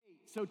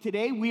So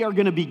today we are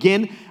going to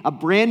begin a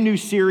brand new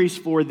series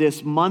for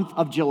this month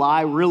of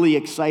July. Really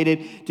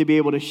excited to be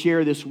able to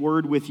share this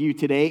word with you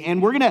today.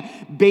 And we're going to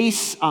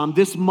base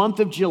this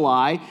month of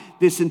July,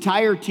 this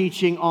entire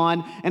teaching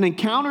on an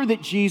encounter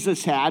that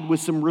Jesus had with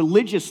some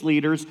religious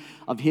leaders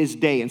of his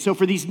day. And so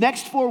for these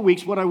next 4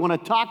 weeks, what I want to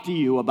talk to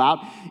you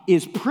about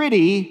is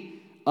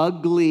pretty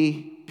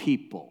ugly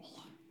people.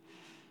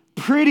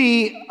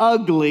 Pretty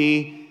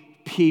ugly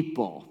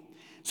people.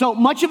 So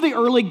much of the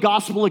early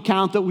gospel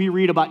account that we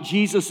read about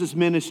Jesus'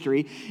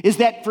 ministry is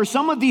that for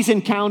some of these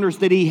encounters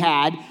that he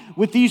had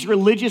with these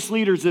religious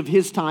leaders of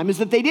his time is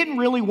that they didn't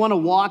really want to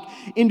walk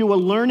into a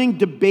learning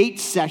debate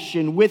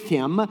session with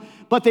him,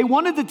 but they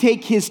wanted to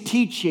take his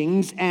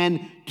teachings and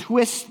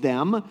twist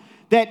them,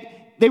 that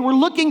they were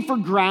looking for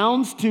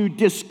grounds to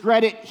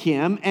discredit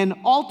him and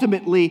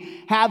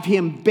ultimately have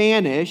him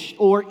banished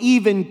or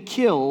even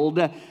killed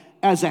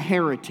as a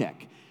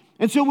heretic.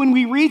 And so when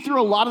we read through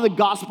a lot of the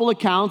gospel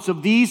accounts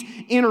of these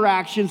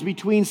interactions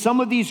between some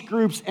of these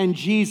groups and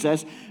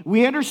Jesus,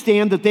 we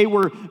understand that they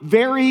were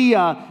very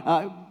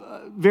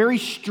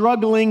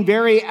struggling,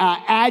 very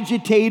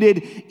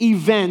agitated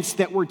events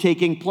that were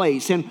taking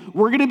place. And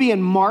we're going to be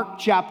in Mark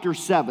chapter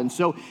 7.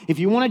 So if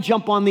you want to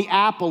jump on the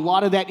app, a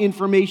lot of that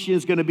information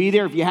is going to be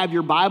there. If you have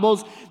your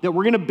Bibles, that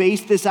we're going to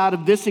base this out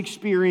of this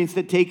experience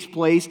that takes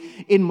place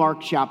in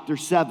Mark chapter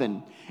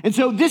 7. And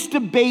so this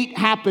debate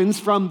happens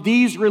from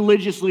these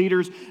religious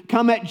leaders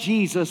come at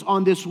Jesus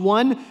on this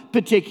one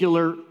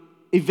particular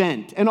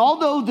event. And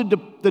although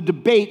the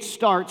debate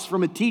starts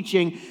from a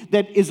teaching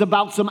that is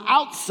about some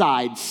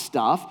outside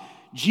stuff,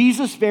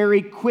 Jesus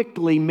very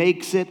quickly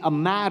makes it a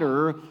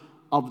matter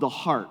of the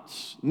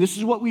hearts. And this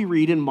is what we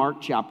read in Mark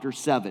chapter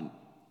 7.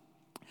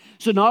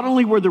 So not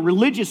only were the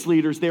religious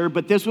leaders there,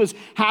 but this was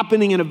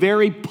happening in a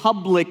very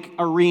public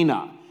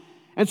arena.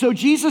 And so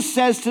Jesus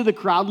says to the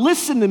crowd,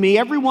 listen to me,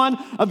 every one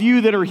of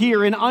you that are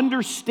here, and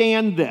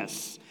understand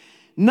this.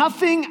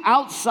 Nothing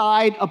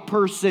outside a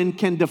person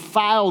can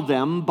defile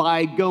them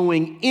by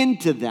going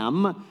into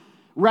them.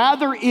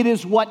 Rather, it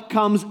is what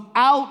comes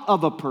out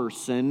of a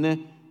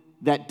person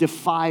that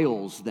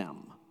defiles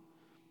them.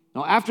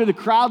 Now, after the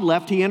crowd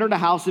left, he entered a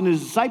house, and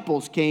his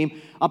disciples came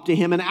up to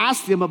him and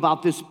asked him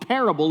about this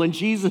parable. And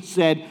Jesus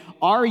said,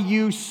 are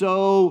you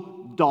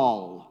so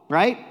dull,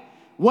 right?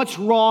 What's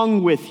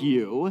wrong with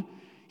you?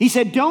 He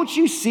said, don't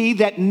you see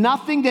that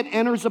nothing that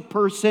enters a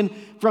person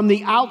from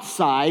the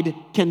outside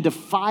can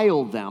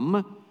defile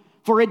them?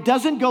 For it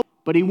doesn't go.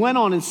 But he went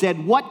on and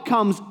said, what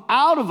comes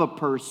out of a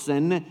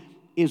person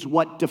is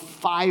what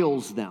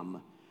defiles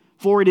them.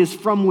 For it is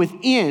from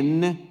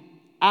within,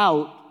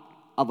 out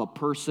of a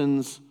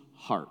person's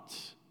heart.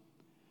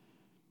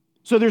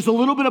 So there's a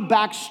little bit of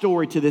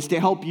backstory to this to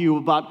help you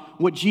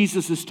about what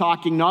Jesus is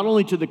talking not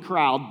only to the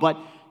crowd, but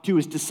to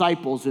his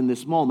disciples in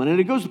this moment. And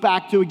it goes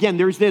back to, again,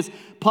 there's this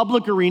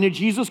public arena.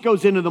 Jesus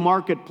goes into the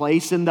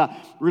marketplace, and the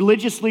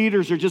religious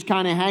leaders are just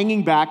kind of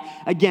hanging back,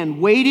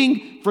 again,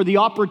 waiting for the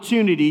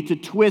opportunity to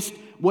twist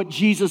what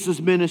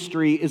Jesus'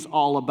 ministry is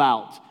all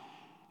about.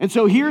 And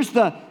so here's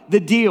the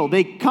deal.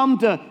 They come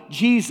to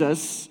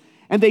Jesus,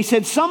 and they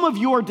said, some of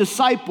your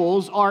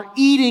disciples are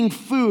eating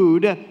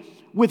food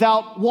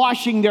without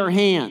washing their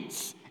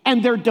hands,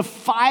 and they're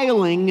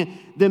defiling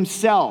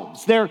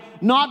themselves. They're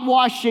not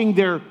washing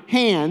their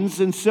hands,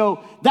 and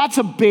so that's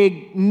a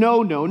big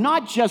no-no,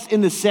 not just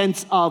in the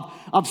sense of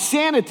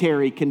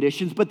sanitary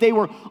conditions, but they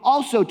were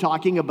also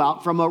talking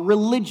about from a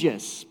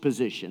religious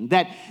position,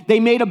 that they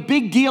made a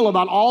big deal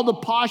about all the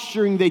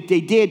posturing that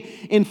they did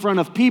in front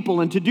of people,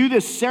 and to do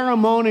this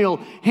ceremonial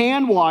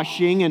hand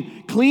washing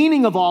and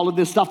cleaning of all of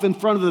this stuff in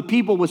front of the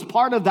people was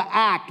part of the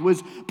act,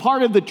 was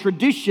part of the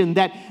tradition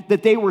that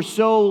they were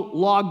so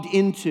logged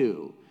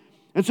into.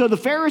 And so the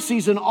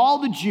Pharisees and all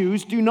the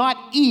Jews do not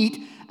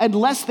eat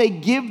unless they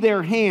give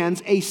their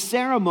hands a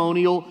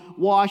ceremonial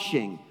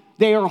washing.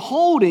 They are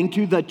holding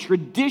to the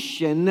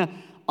tradition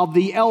of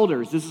the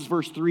elders. This is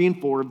verse 3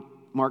 and 4 of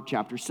Mark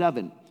chapter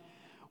 7.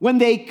 When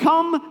they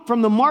come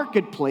from the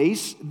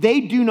marketplace, they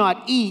do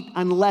not eat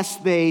unless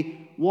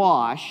they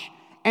wash,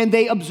 and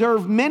they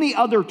observe many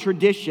other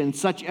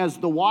traditions, such as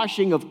the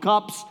washing of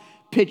cups,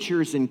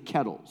 pitchers, and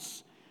kettles.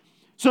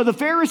 So the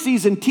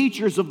Pharisees and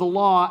teachers of the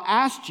law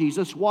asked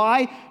Jesus,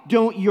 why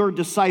don't your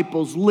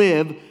disciples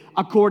live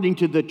according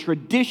to the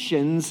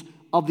traditions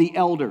of the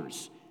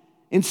elders,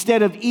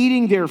 instead of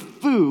eating their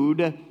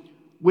food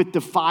with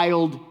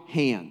defiled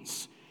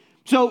hands?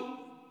 So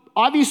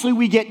obviously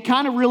we get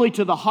kind of really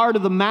to the heart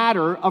of the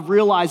matter of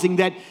realizing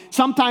that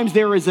sometimes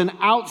there is an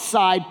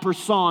outside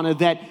persona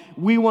that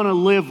we want to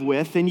live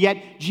with, and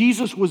yet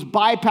Jesus was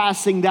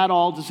bypassing that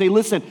all to say,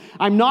 listen,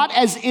 I'm not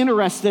as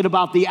interested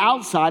about the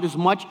outside as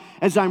much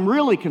as I'm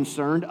really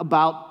concerned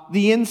about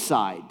the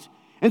inside.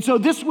 And so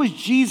this was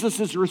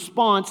Jesus'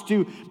 response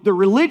to the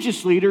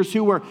religious leaders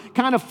who were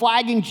kind of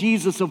flagging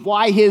Jesus of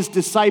why his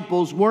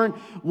disciples weren't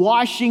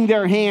washing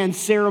their hands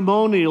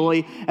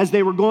ceremonially as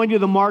they were going to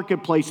the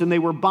marketplace and they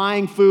were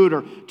buying food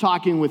or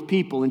talking with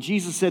people. And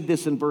Jesus said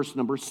this in verse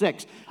number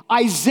 6.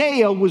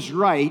 Isaiah was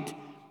right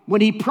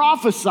when he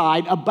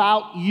prophesied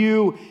about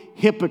you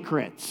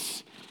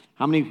hypocrites.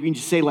 How many can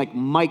just say like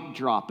mic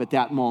drop at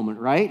that moment,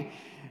 right?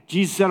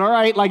 Jesus said, all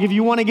right, like if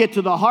you want to get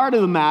to the heart of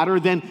the matter,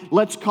 then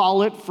let's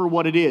call it for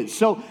what it is.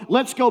 So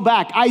let's go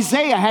back.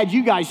 Isaiah had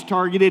you guys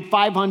targeted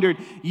 500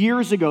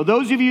 years ago.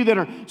 Those of you that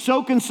are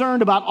so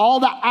concerned about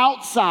all the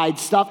outside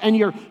stuff and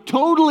you're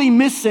totally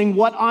missing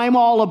what I'm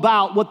all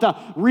about, what the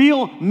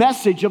real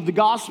message of the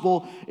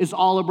gospel is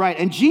all about.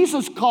 And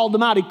Jesus called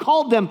them out. He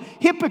called them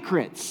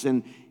hypocrites.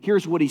 And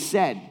here's what he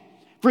said.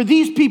 For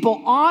these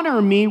people honor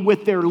me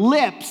with their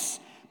lips,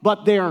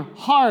 but their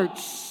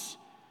hearts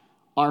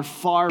are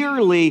far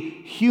purely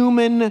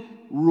human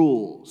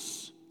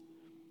rules.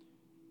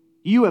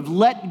 You have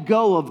let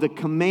go of the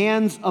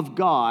commands of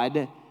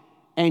God,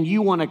 and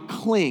you want to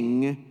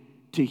cling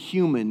to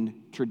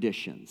human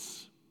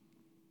traditions.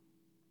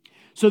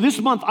 So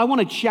this month, I want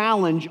to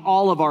challenge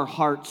all of our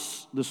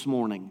hearts this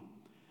morning.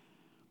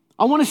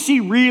 I want to see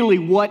really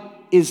what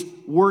is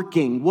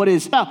working, what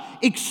is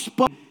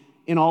exposed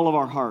in all of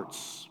our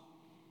hearts.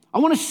 I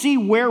want to see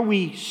where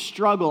we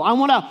struggle. I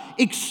want to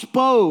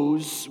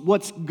expose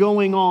what's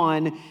going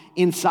on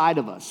inside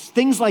of us.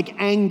 Things like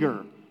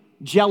anger,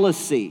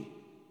 jealousy,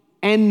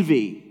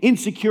 envy,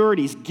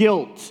 insecurities,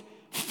 guilt,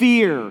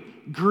 fear,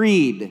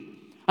 greed.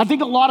 I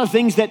think a lot of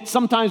things that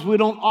sometimes we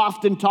don't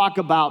often talk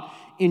about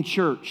in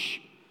church.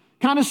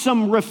 Kind of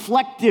some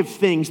reflective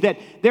things that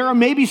there are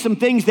maybe some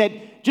things that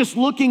just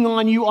looking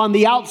on you on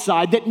the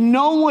outside that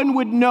no one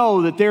would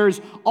know that there's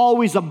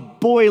always a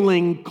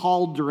boiling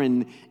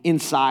cauldron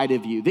inside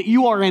of you, that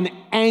you are an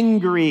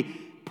angry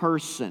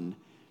person.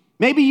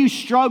 Maybe you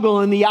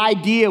struggle in the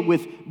idea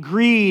with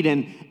greed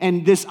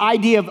and this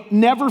idea of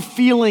never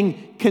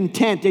feeling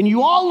content. And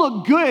you all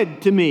look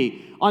good to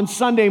me on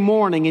Sunday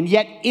morning, and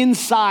yet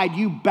inside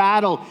you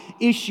battle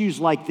issues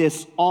like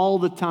this all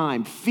the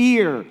time.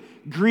 Fear,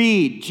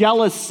 greed,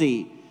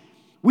 jealousy.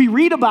 We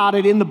read about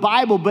it in the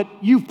Bible, but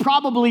you've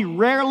probably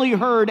rarely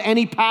heard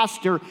any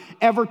pastor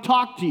ever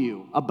talk to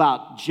you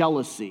about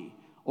jealousy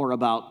or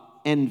about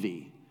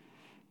envy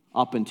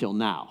up until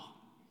now.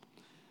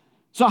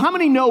 So how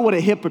many know what a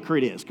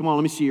hypocrite is? Come on,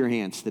 let me see your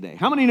hands today.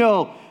 How many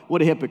know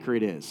what a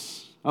hypocrite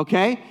is?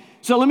 Okay?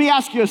 So let me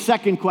ask you a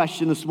second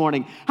question this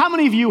morning. How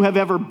many of you have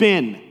ever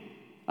been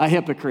a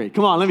hypocrite?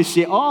 Come on, let me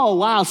see. Oh,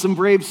 wow, some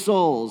brave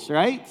souls,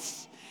 right?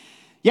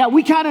 Yeah,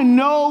 we kind of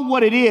know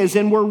what it is,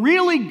 and we're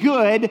really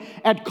good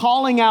at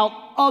calling out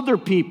other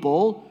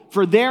people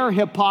for their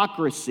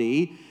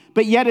hypocrisy,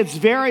 but yet it's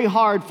very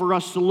hard for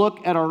us to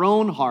look at our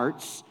own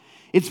hearts.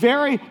 It's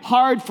very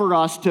hard for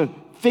us to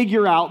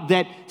figure out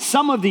that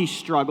some of these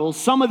struggles,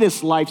 some of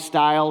this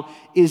lifestyle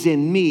is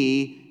in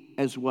me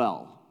as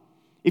well.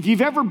 If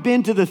you've ever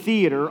been to the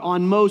theater,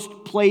 on most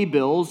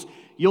playbills,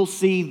 you'll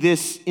see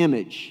this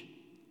image.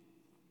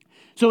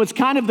 So it's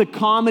kind of the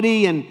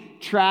comedy and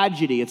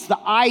tragedy. It's the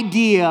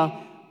idea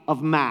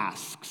of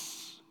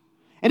masks.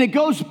 And it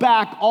goes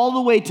back all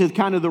the way to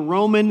kind of the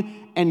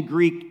Roman and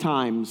Greek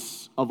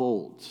times of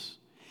old.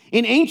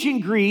 In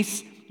ancient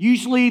Greece,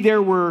 usually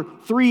there were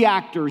 3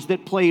 actors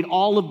that played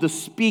all of the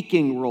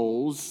speaking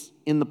roles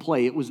in the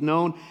play. It was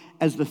known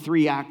as the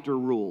 3-actor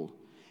rule.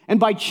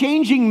 And by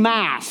changing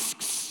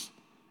masks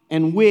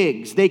and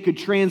wigs, they could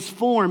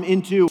transform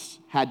into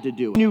had to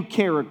do a new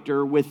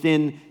character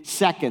within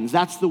seconds.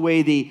 That's the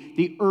way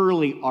the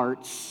early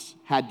arts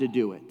had to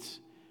do it.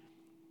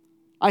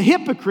 A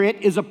hypocrite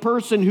is a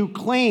person who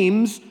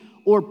claims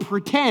or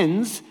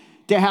pretends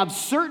to have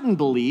certain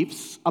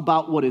beliefs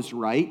about what is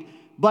right,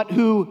 but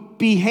who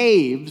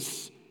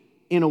behaves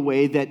in a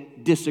way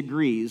that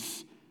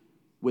disagrees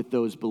with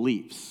those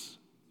beliefs.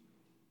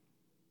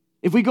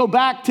 If we go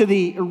back to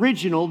the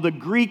original, the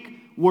Greek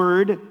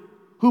word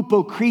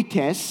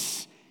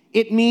hypokrites,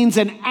 it means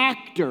an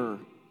actor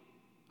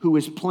who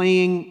is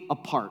playing a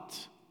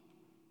part,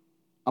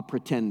 a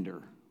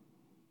pretender.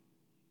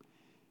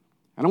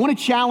 And I want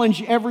to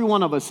challenge every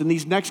one of us in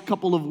these next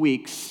couple of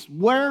weeks.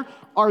 Where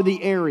are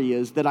the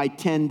areas that I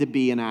tend to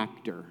be an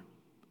actor?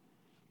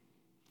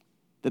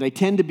 That I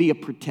tend to be a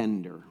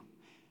pretender?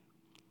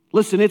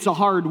 Listen, it's a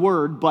hard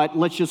word, but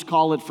let's just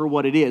call it for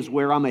what it is,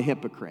 where I'm a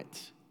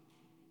hypocrite.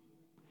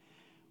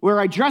 Where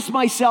I dress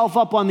myself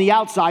up on the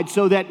outside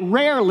so that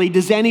rarely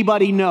does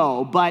anybody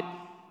know, but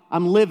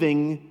I'm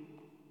living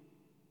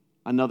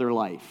another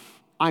life.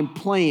 I'm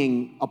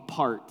playing a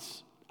part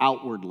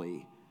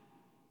outwardly,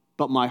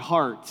 but my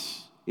heart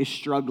is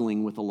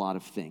struggling with a lot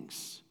of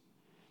things.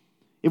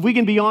 If we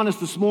can be honest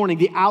this morning,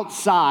 the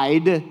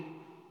outside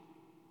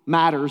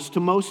matters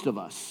to most of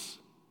us.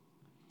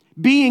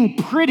 Being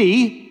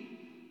pretty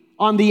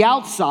on the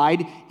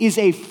outside is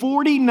a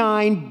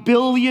 $49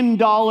 billion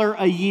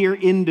a year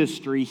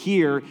industry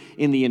here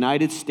in the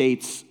United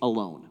States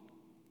alone.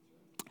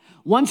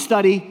 One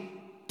study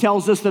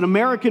tells us that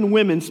American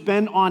women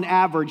spend on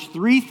average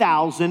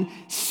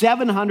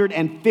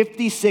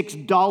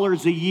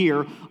 $3,756 a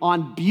year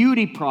on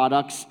beauty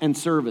products and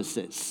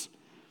services.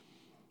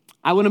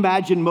 I would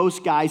imagine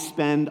most guys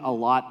spend a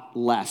lot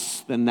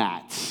less than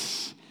that.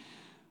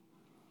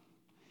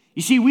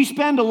 You see, we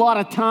spend a lot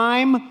of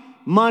time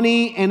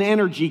money, and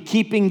energy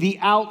keeping the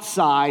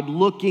outside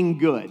looking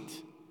good.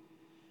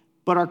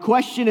 But our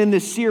question in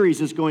this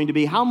series is going to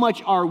be, how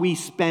much are we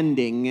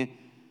spending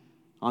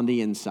on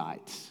the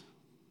insides?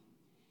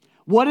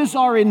 What is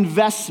our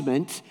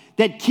investment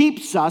that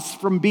keeps us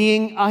from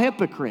being a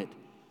hypocrite,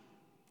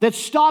 that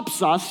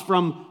stops us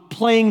from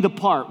playing the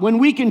part, when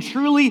we can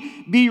truly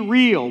be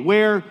real,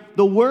 where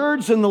the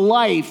words and the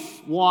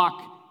life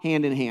walk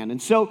hand in hand?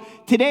 And so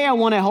today I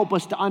want to help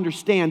us to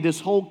understand this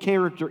whole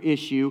character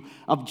issue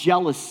of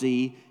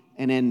jealousy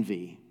and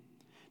envy.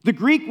 The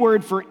Greek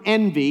word for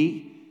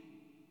envy,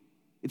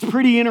 it's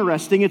pretty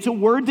interesting. It's a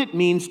word that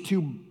means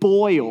to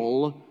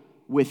boil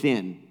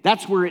within.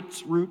 That's where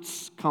its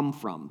roots come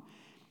from.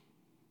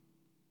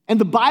 And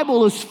the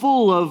Bible is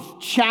full of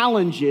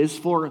challenges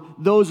for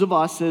those of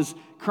us as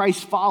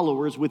Christ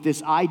followers with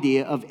this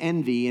idea of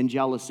envy and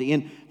jealousy.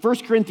 In 1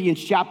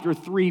 Corinthians chapter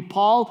 3,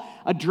 Paul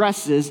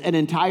addresses an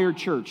entire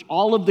church,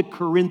 all of the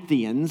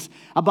Corinthians,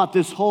 about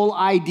this whole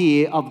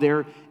idea of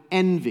their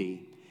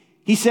envy.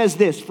 He says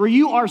this, "For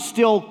you are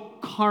still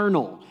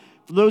carnal."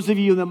 For those of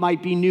you that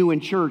might be new in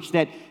church,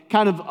 that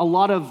kind of a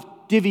lot of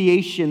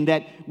deviation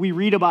that we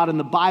read about in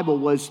the Bible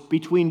was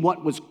between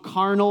what was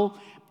carnal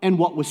and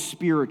what was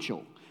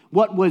spiritual.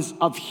 What was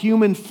of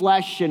human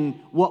flesh and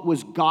what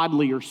was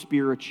godly or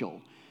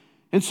spiritual.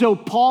 And so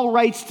Paul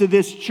writes to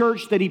this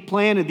church that he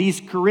planted,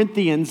 these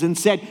Corinthians, and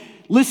said,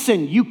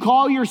 listen, you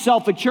call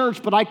yourself a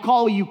church, but I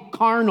call you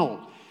carnal.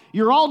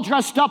 You're all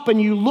dressed up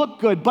and you look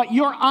good, but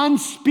you're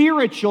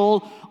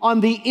unspiritual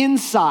on the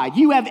inside.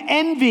 You have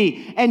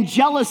envy and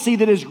jealousy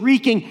that is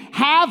wreaking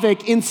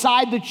havoc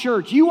inside the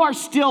church. You are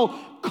still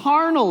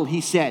carnal,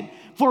 he said.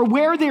 For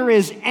where there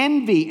is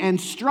envy and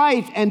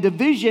strife and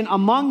division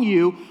among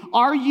you,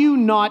 are you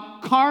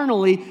not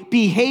carnally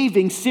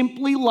behaving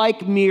simply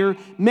like mere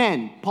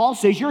men? Paul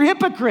says you're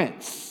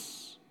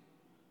hypocrites.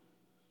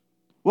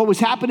 What was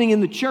happening in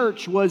the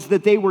church was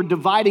that they were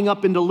dividing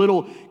up into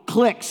little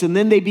cliques, and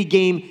then they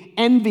became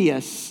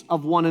envious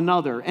of one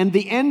another. And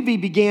the envy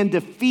began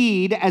to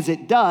feed, as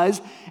it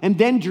does, and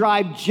then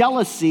drive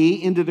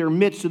jealousy into their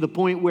midst to the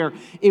point where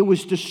it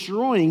was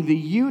destroying the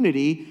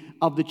unity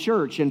of the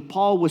church. And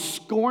Paul was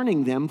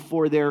scorning them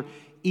for their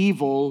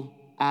evil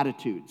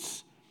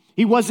attitudes.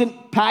 He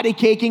wasn't patty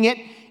caking it.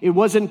 It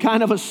wasn't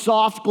kind of a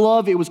soft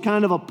glove. It was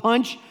kind of a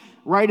punch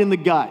right in the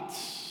gut.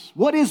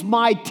 What is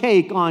my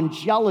take on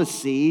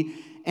jealousy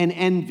and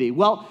envy?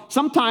 Well,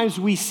 sometimes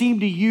we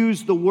seem to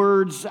use the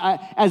words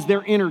as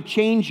they're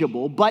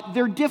interchangeable, but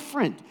they're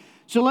different.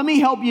 So let me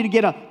help you to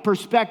get a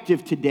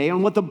perspective today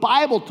on what the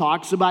Bible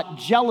talks about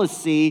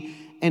jealousy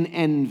and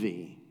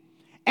envy.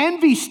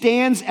 Envy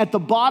stands at the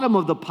bottom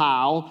of the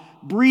pile,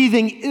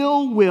 breathing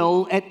ill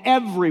will at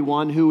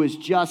everyone who is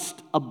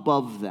just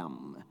above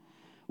them.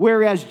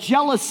 Whereas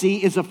jealousy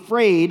is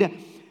afraid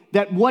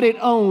that what it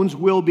owns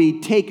will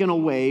be taken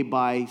away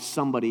by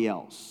somebody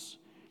else.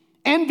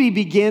 Envy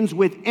begins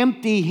with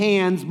empty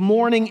hands,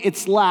 mourning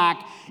its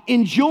lack,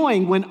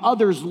 enjoying when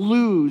others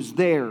lose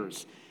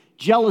theirs.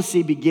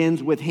 Jealousy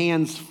begins with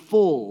hands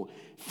full,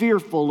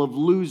 fearful of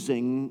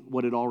losing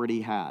what it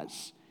already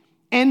has.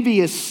 Envy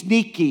is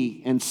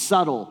sneaky and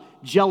subtle.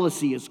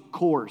 Jealousy is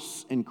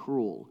coarse and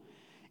cruel.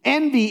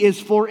 Envy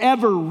is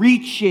forever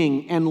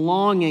reaching and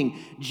longing.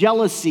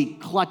 Jealousy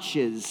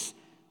clutches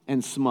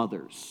and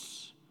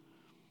smothers.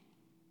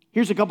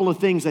 Here's a couple of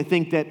things I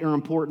think that are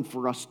important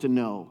for us to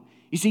know.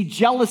 You see,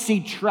 jealousy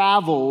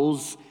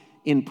travels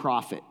in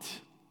profit.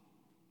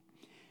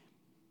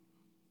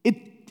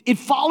 It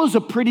follows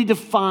a pretty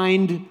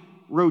defined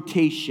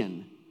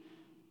rotation.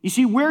 You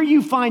see, where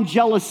you find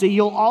jealousy,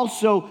 you'll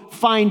also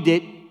find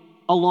it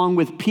along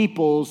with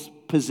people's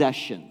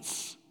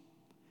possessions.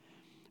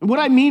 And what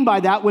I mean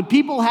by that, when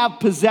people have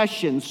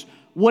possessions,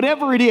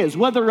 whatever it is,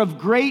 whether of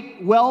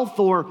great wealth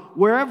or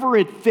wherever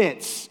it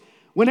fits,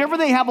 whenever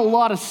they have a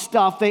lot of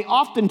stuff, they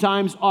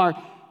oftentimes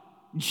are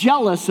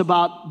jealous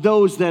about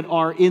those that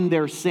are in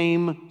their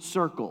same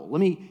circle. Let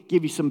me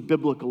give you some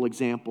biblical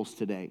examples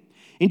today.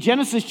 In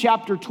Genesis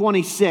chapter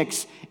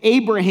 26,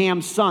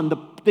 Abraham's son,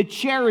 the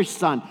cherished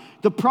son,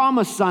 the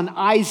promised son,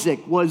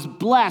 Isaac, was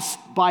blessed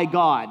by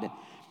God.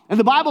 And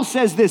the Bible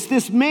says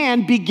this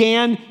man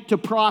began to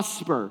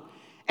prosper.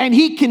 And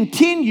he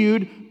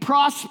continued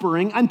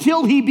prospering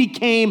until he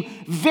became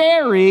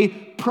very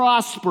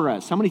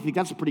prosperous. How many think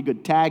that's a pretty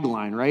good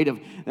tagline, right?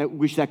 I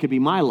wish that could be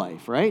my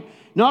life, right?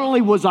 Not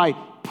only was I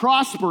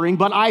prospering,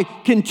 but I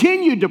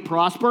continued to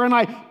prosper, and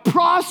I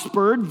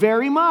prospered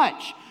very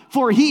much.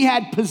 For he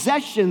had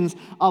possessions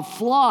of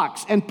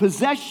flocks and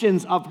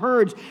possessions of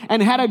herds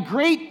and had a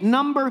great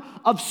number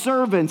of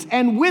servants.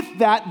 And with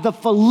that, the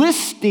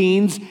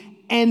Philistines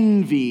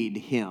envied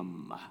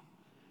him.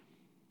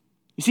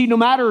 You see, no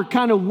matter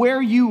kind of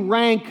where you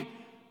rank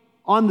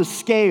on the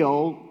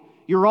scale,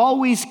 you're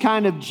always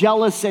kind of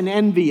jealous and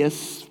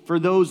envious for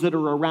those that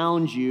are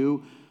around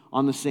you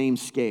on the same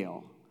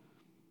scale.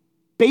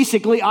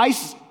 Basically,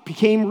 Isaac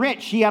became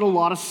rich. He had a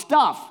lot of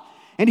stuff.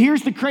 And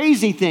here's the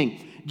crazy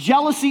thing.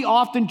 Jealousy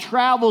often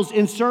travels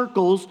in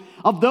circles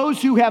of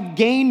those who have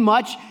gained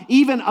much,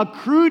 even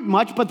accrued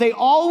much, but they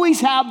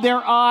always have their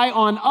eye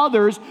on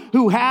others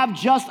who have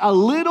just a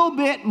little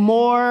bit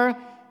more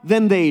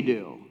than they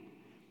do.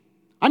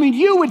 I mean,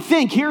 you would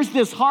think, here's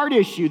this heart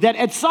issue, that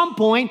at some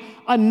point,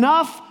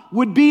 enough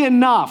would be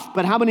enough.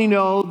 But how many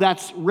know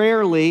that's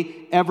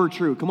rarely ever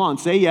true? Come on,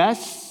 say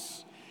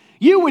yes.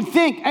 You would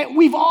think,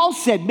 we've all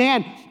said,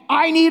 man,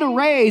 I need a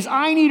raise.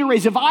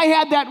 If I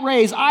had that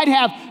raise, I'd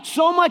have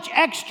so much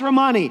extra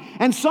money.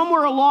 And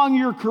somewhere along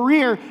your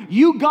career,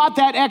 you got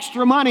that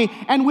extra money.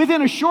 And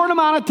within a short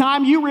amount of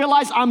time, you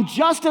realize I'm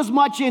just as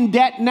much in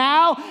debt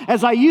now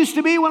as I used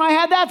to be when I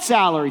had that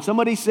salary.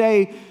 Somebody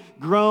say,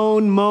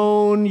 groan,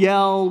 moan,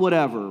 yell,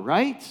 whatever,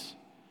 right?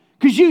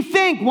 Because you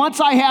think once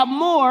I have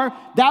more,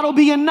 that'll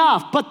be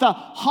enough. But the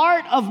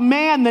heart of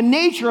man, the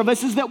nature of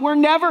us is that we're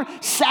never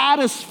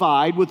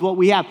satisfied with what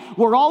we have.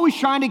 We're always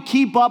trying to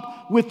keep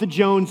up with the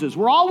Joneses.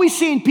 We're always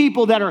seeing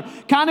people that are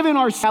kind of in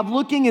our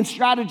looking and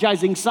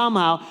strategizing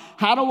somehow.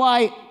 How do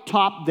I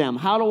top them?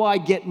 How do I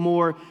get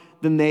more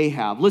than they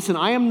have? Listen,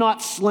 I am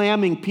not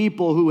slamming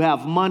people who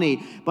have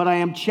money, but I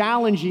am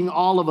challenging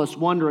all of us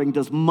wondering,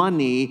 does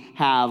money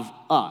have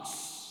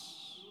us?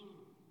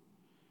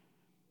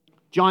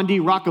 John D.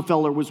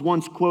 Rockefeller was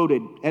once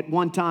quoted, at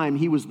one time,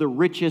 he was the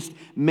richest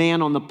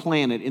man on the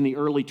planet in the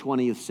early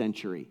 20th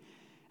century.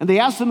 And they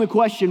asked him the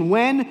question,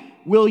 when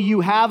will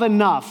you have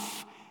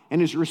enough? And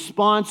his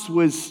response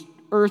was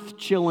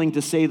earth-chilling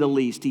to say the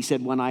least. He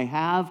said, when I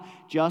have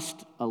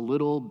just a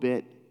little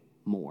bit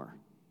more.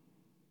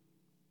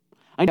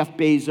 Jeff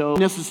Bezos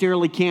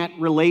necessarily can't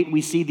relate.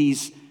 We see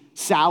these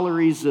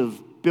salaries of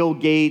Bill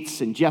Gates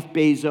and Jeff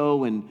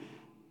Bezos and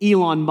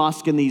Elon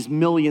Musk and these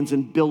millions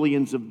and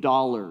billions of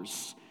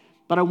dollars.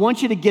 But I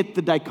want you to get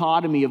the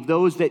dichotomy of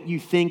those that you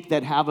think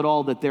that have it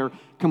all, that they're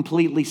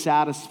completely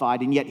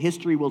satisfied. And yet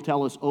history will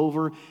tell us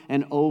over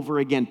and over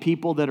again,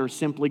 people that are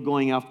simply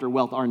going after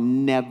wealth are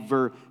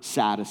never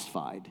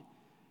satisfied.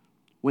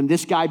 When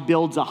this guy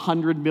builds a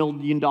 $100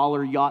 million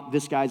yacht,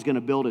 this guy's going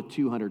to build a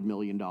 $200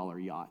 million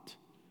yacht.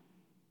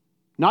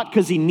 Not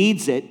because he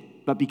needs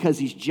it, but because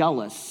he's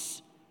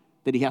jealous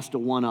that he has to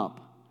one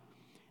up.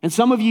 And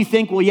some of you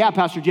think, well, yeah,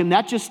 Pastor Jim,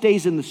 that just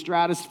stays in the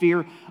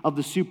stratosphere of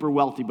the super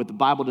wealthy, but the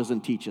Bible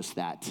doesn't teach us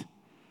that.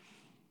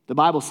 The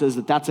Bible says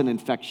that that's an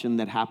infection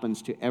that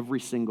happens to every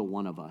single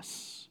one of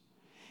us.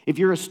 If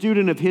you're a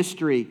student of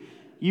history,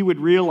 you would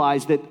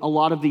realize that a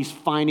lot of these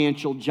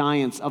financial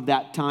giants of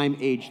that time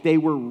age, they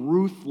were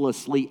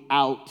ruthlessly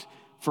out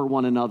for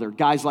one another.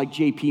 Guys like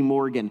J.P.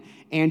 Morgan,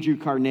 Andrew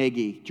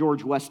Carnegie,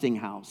 George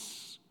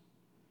Westinghouse.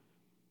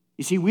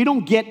 You see, we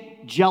don't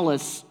get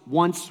jealous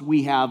once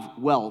we have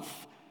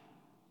wealth.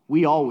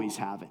 We always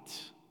have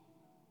it.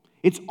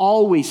 It's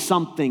always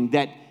something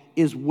that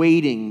is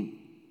waiting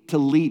to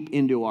leap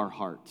into our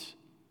heart.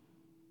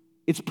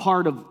 It's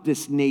part of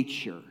this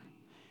nature.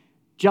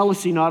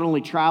 Jealousy not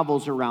only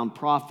travels around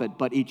profit,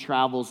 but it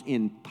travels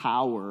in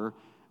power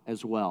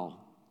as well.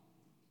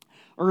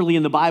 Early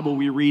in the Bible,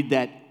 we read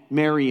that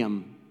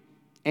Miriam,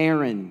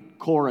 Aaron,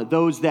 Korah,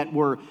 those that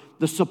were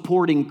the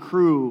supporting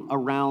crew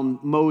around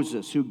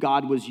Moses, who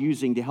God was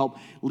using to help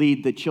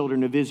lead the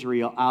children of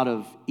Israel out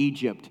of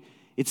Egypt.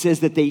 It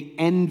says that they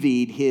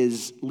envied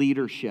his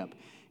leadership.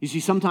 You see,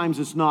 sometimes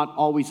it's not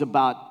always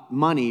about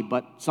money,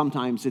 but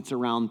sometimes it's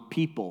around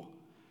people.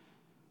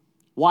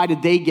 Why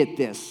did they get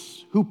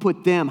this? Who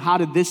put them? How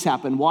did this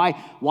happen?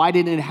 Why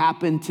didn't it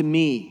happen to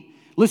me?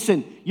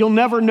 Listen, you'll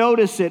never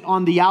notice it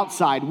on the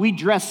outside. We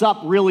dress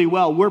up really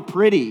well. We're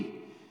pretty.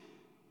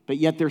 But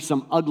yet there's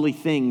some ugly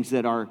things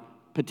that are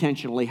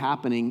potentially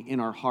happening in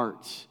our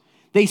hearts.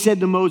 They said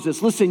to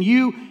Moses, listen,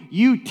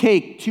 you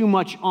take too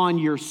much on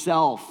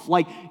yourself.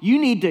 Like, you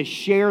need to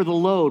share the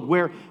load.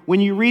 Where when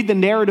you read the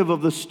narrative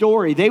of the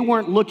story, they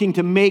weren't looking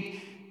to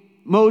make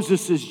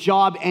Moses'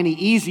 job any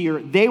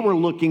easier. They were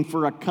looking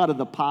for a cut of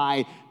the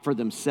pie for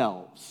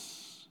themselves.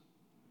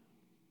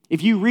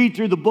 If you read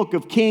through the book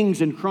of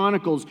Kings and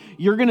Chronicles,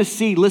 you're going to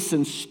see,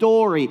 listen,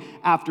 story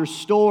after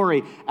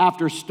story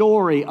after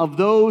story of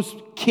those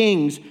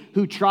kings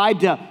who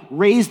tried to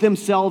raise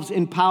themselves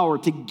in power,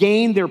 to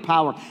gain their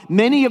power,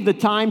 many of the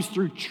times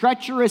through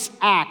treacherous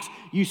acts,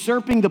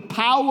 usurping the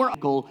power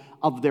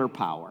of their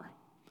power.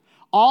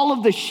 All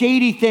of the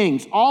shady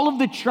things, all of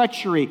the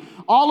treachery,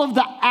 all of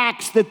the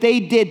acts that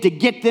they did to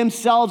get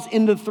themselves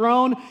in the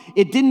throne,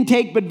 it didn't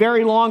take but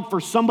very long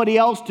for somebody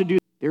else to do.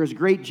 There is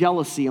great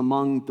jealousy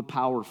among the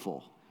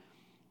powerful.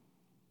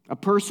 A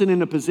person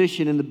in a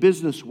position in the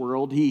business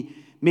world, he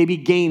maybe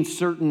gains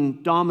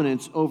certain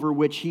dominance over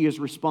which he is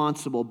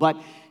responsible, but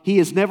he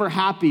is never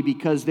happy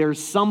because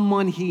there's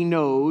someone he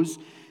knows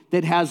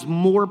that has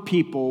more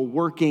people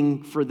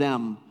working for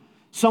them.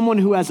 Someone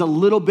who has a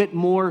little bit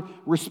more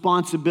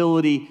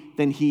responsibility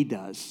than he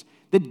does,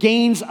 that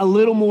gains a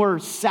little more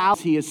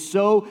salary. He is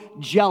so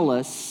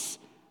jealous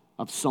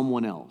of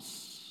someone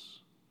else.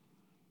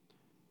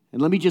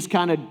 And let me just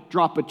kind of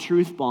drop a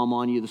truth bomb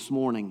on you this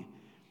morning.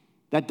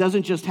 That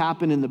doesn't just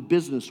happen in the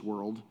business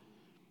world.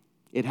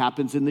 It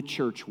happens in the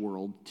church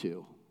world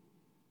too.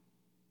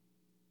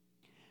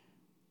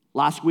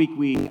 A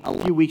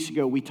few weeks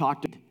ago, we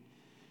talked.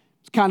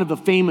 It's kind of a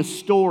famous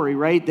story,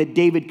 right? That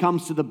David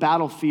comes to the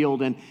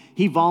battlefield and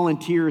he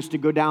volunteers to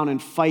go down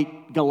and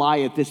fight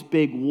Goliath, this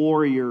big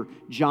warrior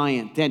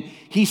giant. And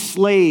he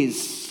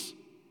slays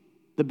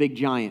the big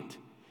giant.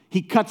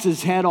 He cuts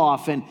his head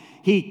off, and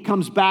he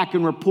comes back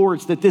and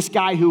reports that this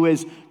guy who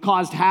has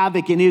caused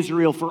havoc in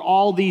Israel for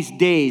all these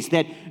days,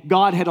 that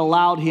God had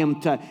allowed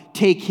him to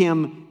take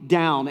him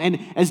down. And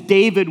as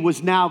David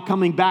was now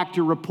coming back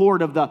to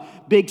report of the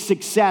big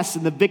success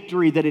and the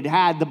victory that it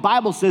had, the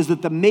Bible says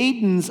that the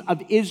maidens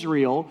of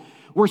Israel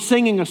were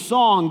singing a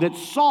song that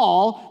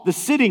Saul, the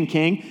sitting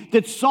king,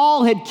 that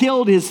Saul had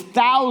killed his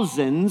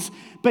thousands,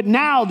 but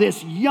now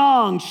this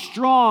young,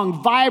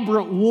 strong,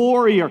 vibrant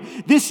warrior,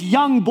 this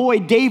young boy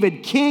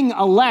David,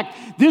 king-elect,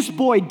 this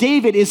boy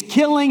David is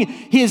killing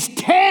his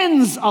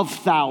tens of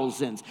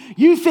thousands.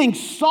 You think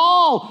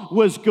Saul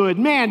was good.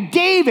 Man,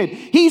 David,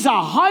 he's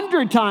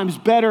 100 times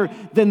better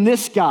than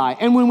this guy.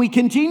 And when we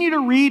continue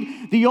to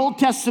read the Old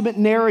Testament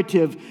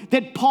narrative,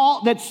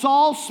 that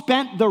Saul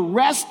spent the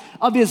rest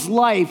of his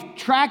life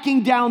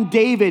tracking down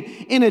David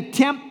in an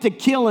attempt to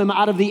kill him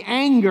out of the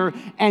anger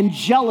and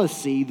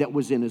jealousy that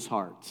was in his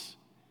heart.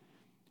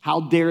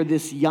 How dare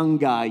this young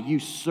guy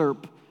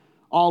usurp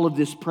all of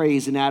this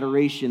praise and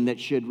adoration that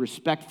should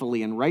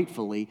respectfully and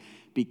rightfully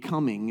be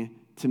coming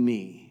to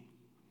me.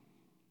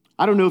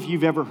 I don't know if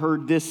you've ever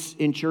heard this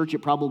in church. It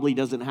probably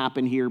doesn't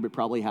happen here, but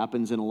probably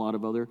happens in a lot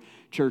of other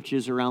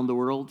churches around the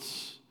world.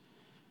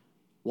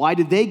 Why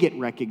did they get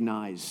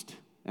recognized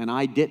and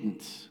I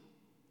didn't?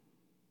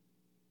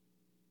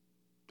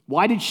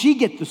 Why did she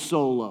get the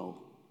solo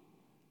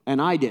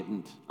and I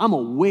didn't? I'm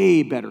a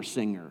way better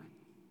singer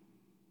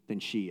than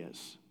she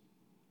is.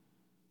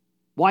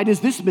 Why does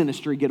this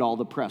ministry get all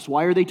the press?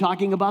 Why are they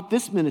talking about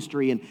this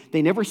ministry and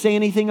they never say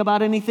anything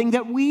about anything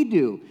that we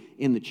do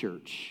in the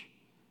church?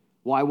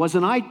 Why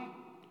wasn't I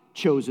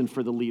chosen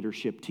for the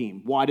leadership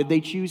team? Why did they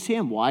choose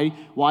him? Why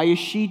is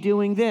she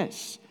doing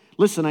this?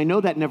 Listen, I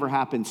know that never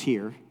happens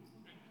here,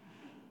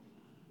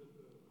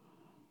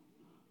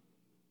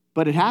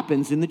 but it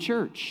happens in the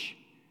church.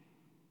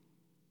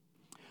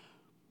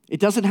 It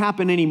doesn't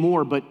happen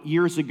anymore, but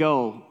years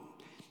ago,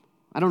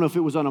 I don't know if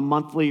it was on a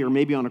monthly or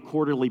maybe on a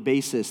quarterly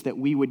basis, that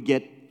we would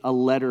get a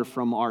letter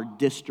from our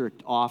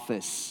district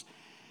office.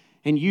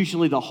 And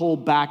usually the whole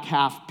back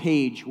half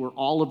page were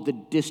all of the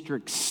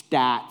district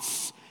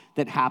stats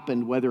that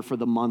happened, whether for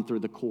the month or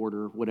the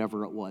quarter,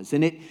 whatever it was.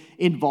 And it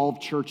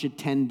involved church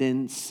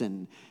attendance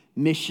and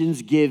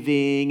missions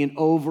giving and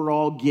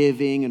overall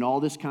giving and all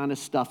this kind of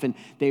stuff. And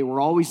they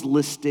were always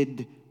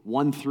listed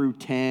 1 through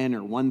 10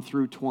 or 1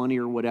 through 20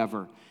 or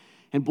whatever.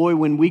 And boy,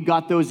 when we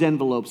got those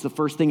envelopes, the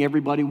first thing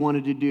everybody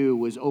wanted to do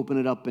was open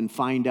it up and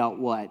find out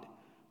what?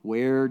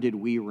 Where did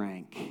we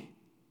rank?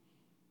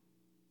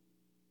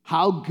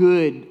 How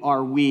good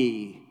are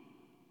we,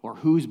 or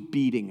who's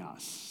beating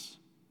us?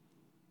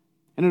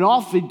 And it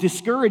often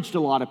discouraged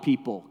a lot of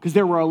people because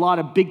there were a lot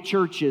of big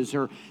churches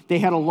or they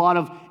had a lot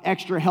of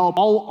extra help.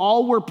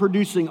 All we're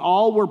producing,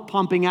 all we're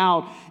pumping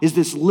out is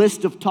this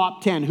list of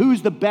top 10.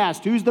 Who's the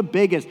best? Who's the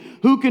biggest?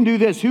 Who can do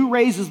this? Who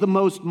raises the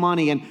most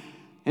money?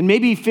 And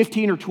maybe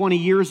 15 or 20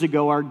 years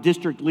ago, our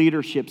district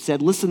leadership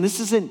said, listen, this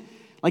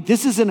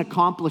isn't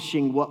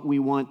accomplishing what we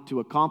want to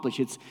accomplish.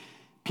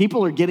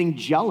 People are getting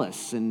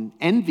jealous and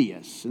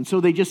envious. And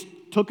so they just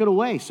took it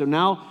away. So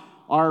now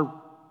our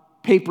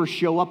papers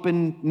show up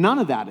and none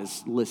of that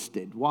is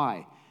listed.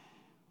 Why?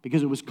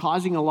 Because it was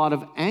causing a lot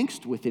of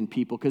angst within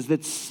people, because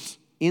that's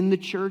in the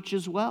church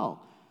as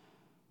well.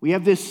 We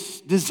have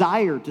this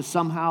desire to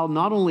somehow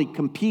not only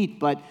compete,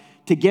 but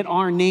to get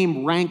our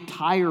name ranked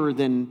higher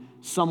than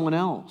someone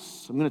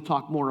else. I'm going to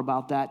talk more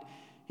about that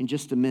in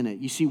just a minute.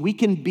 You see, we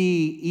can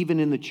be, even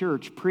in the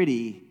church,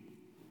 pretty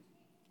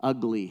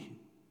ugly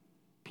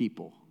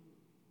people.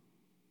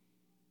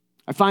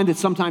 I find that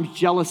sometimes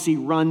jealousy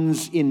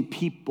runs in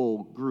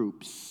people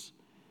groups.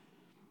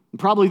 And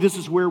probably this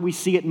is where we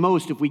see it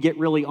most if we get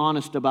really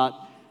honest about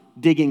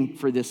digging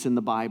for this in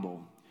the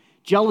Bible.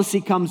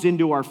 Jealousy comes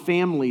into our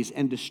families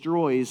and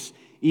destroys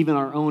even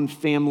our own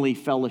family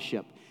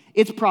fellowship.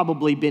 It's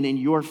probably been in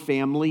your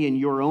family, in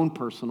your own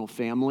personal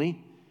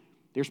family.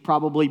 There's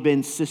probably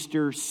been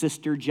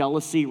sister-sister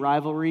jealousy,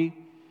 rivalry,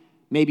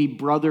 maybe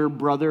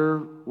brother-brother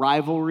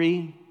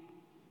rivalry,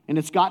 and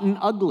it's gotten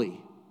ugly.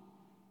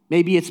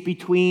 Maybe it's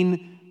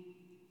between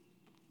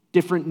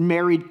different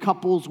married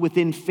couples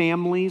within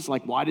families,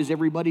 like, why does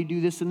everybody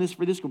do this and this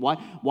for this?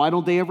 Why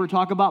don't they ever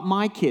talk about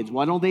my kids?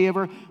 Why don't they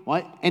ever?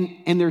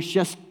 And there's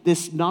just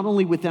this, not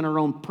only within our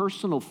own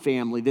personal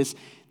family,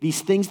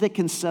 these things that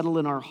can settle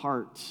in our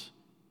hearts.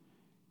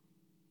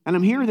 And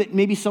I'm here that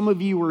maybe some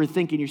of you are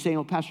thinking, you're saying,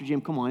 oh, Pastor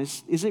Jim, come on,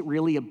 is it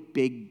really a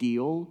big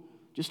deal?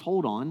 Just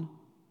hold on.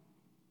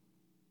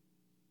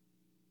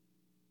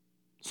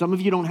 Some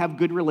of you don't have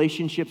good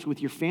relationships with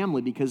your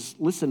family because,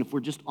 listen, if we're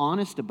just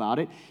honest about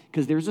it,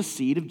 because there's a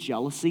seed of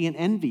jealousy and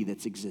envy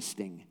that's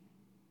existing.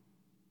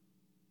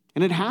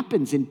 And it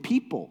happens in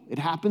people. It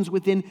happens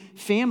within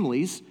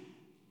families.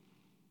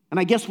 And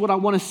I guess what I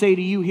want to say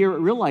to you here at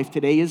Real Life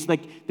today is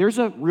like there's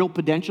a real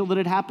potential that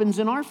it happens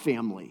in our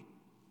family.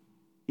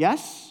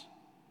 Yes?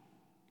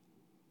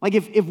 Like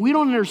if we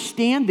don't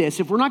understand this,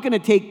 if we're not going to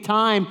take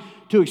time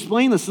to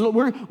explain this,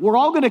 we're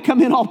all going to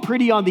come in all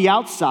pretty on the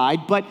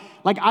outside, but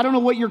like I don't know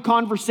what your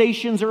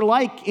conversations are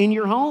like in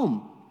your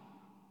home.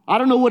 I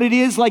don't know what it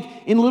is like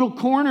in little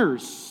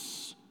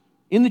corners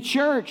in the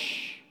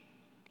church.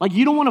 Like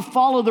you don't want to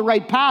follow the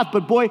right path,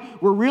 but boy,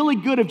 we're really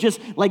good at just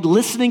like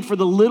listening for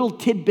the little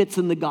tidbits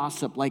in the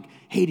gossip. Like,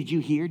 hey, did you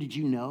hear? Did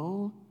you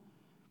know?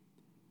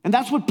 And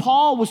that's what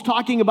Paul was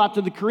talking about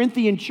to the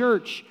Corinthian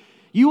church.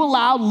 You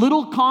allowed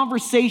little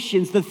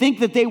conversations to think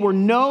that they were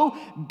no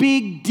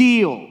big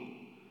deal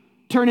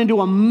turn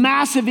into a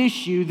massive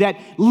issue that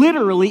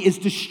literally is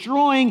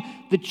destroying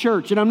the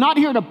church. And I'm not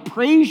here to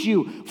praise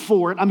you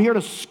for it. I'm here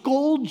to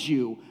scold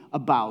you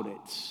about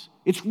it.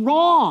 It's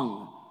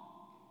wrong.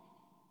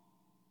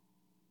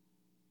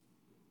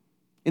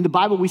 In the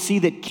Bible, we see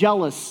that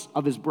jealous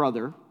of his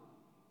brother.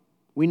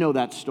 We know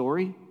that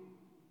story.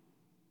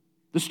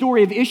 The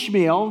story of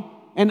Ishmael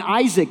and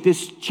Isaac,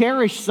 this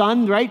cherished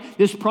son, right?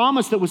 This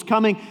promise that was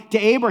coming to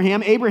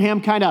Abraham.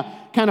 Abraham kind of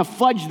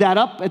fudged that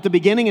up at the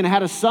beginning and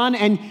had a son,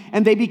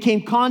 and they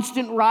became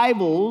constant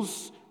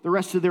rivals the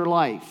rest of their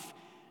life.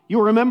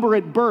 You'll remember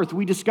at birth,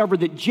 we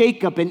discovered that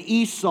Jacob and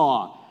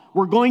Esau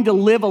were going to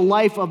live a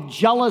life of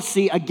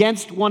jealousy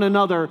against one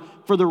another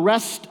for the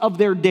rest of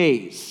their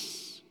days.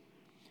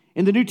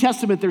 In the New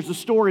Testament, there's a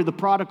story of the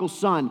prodigal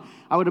son.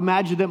 I would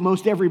imagine that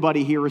most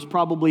everybody here is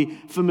probably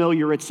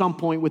familiar at some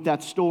point with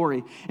that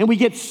story. And we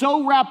get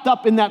so wrapped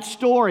up in that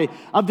story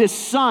of this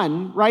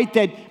son, right,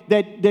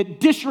 that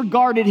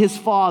disregarded his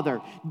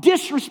father,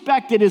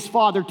 disrespected his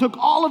father, took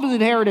all of his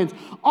inheritance,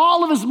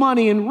 all of his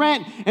money and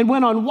rent, and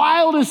went on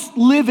wildest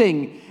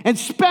living and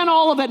spent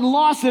all of it and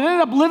lost it,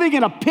 ended up living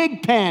in a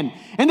pig pen,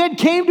 and then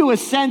came to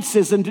his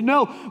senses. And to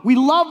know, we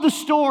love the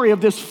story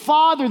of this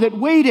father that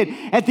waited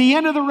at the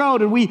end of the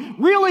road, and we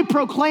really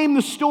proclaim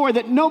the story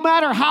that no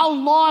matter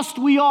how lost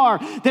we are,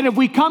 that if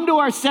we come to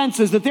our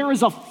senses, that there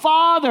is a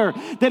father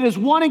that is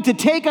wanting to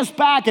take us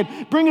back and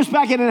bring us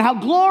back in, and how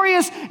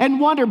glorious and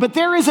wonder. But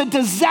there is a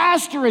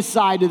disastrous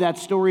side to that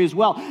story as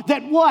well,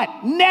 that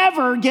what?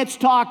 Never gets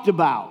talked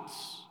about.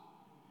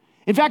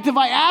 In fact, if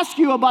I ask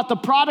you about the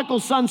prodigal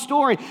son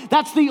story,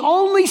 that's the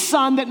only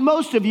son that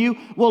most of you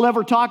will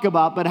ever talk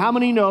about. But how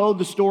many know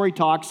the story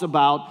talks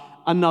about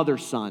another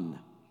son?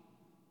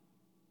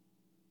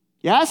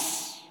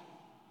 Yes?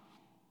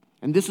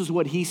 And this is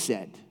what he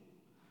said.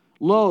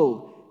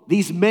 Lo,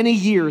 these many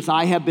years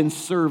I have been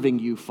serving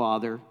you,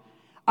 Father.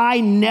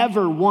 I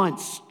never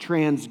once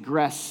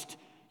transgressed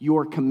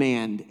your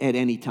command at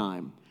any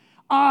time.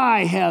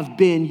 I have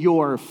been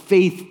your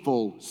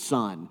faithful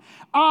son.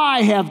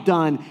 I have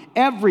done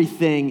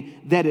everything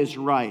that is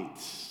right.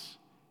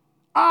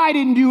 I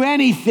didn't do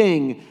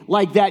anything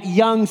like that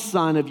young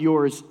son of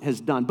yours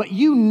has done. But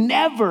you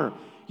never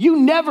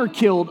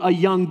killed a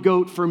young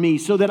goat for me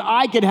so that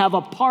I could have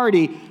a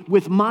party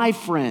with my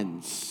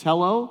friends.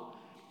 Hello?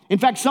 In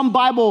fact, some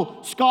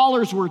Bible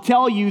scholars will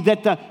tell you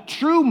that the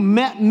true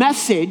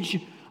message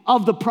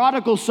of the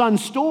prodigal son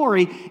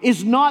story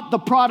is not the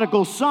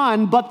prodigal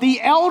son, but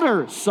the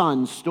elder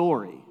son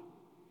story.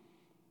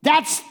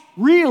 That's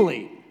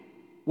really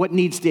what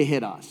needs to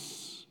hit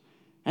us.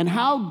 And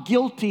how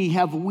guilty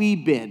have we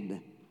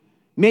been?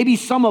 Maybe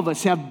some of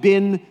us have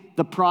been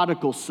the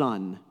prodigal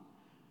son.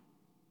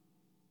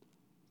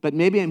 But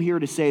maybe I'm here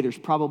to say there's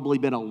probably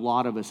been a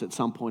lot of us at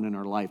some point in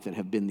our life that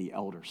have been the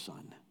elder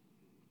son.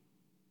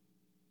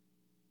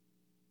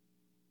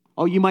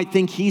 Oh, you might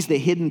think he's the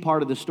hidden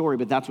part of the story,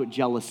 but that's what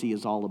jealousy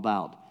is all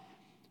about.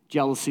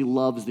 Jealousy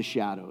loves the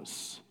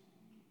shadows.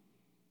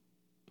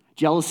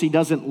 Jealousy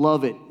doesn't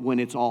love it when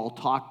it's all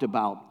talked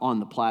about on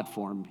the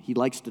platform. He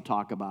likes to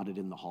talk about it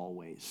in the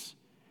hallways.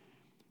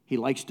 He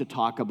likes to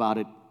talk about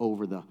it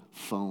over the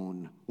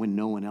phone when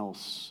no one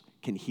else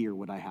can hear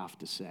what I have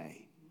to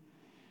say.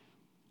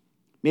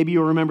 Maybe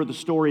you remember the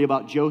story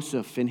about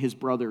Joseph and his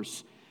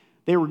brothers.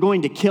 They were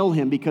going to kill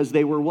him because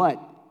they were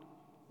what?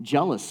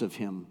 Jealous of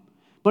him.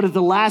 But at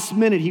the last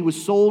minute, he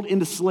was sold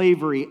into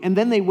slavery. And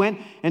then they went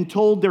and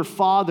told their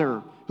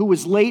father, who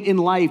was late in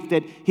life,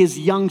 that his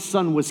young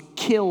son was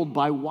killed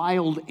by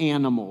wild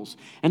animals.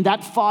 And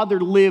that father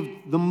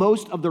lived the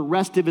most of the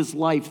rest of his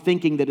life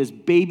thinking that his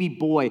baby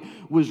boy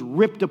was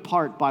ripped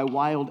apart by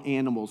wild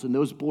animals. And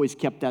those boys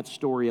kept that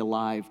story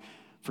alive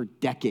for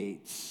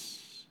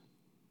decades.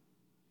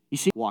 You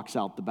see, he walks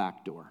out the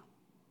back door.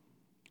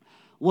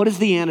 What is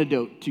the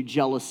antidote to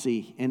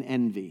jealousy and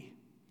envy?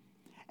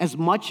 As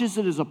much as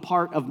it is a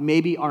part of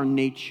maybe our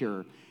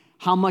nature,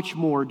 how much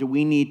more do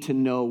we need to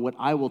know what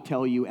I will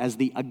tell you as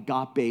the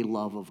agape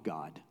love of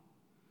God?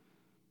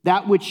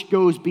 That which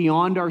goes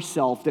beyond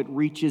ourselves, that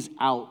reaches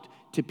out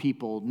to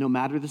people, no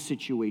matter the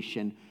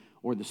situation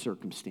or the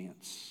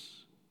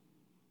circumstance.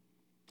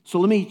 So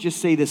let me just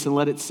say this and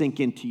let it sink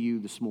into you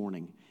this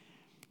morning.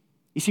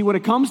 You see, when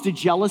it comes to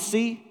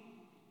jealousy,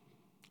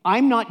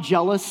 I'm not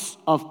jealous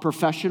of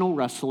professional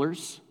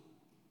wrestlers.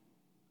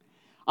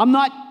 I'm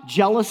not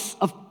jealous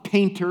of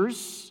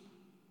painters.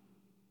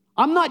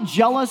 I'm not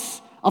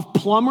jealous of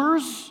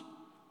plumbers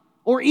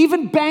or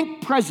even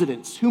bank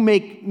presidents who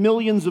make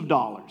millions of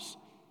dollars.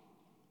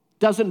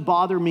 Doesn't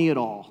bother me at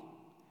all,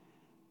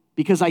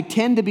 because I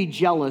tend to be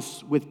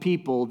jealous with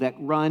people that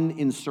run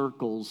in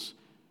circles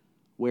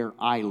where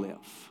I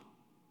live.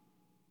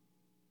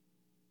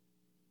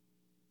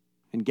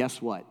 And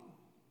guess what?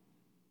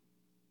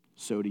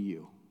 So do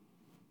you.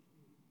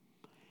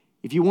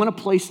 If you want a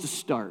place to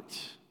start,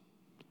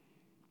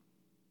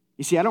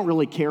 you see, I don't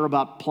really care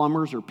about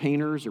plumbers or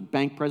painters or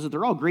bank presidents.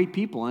 They're all great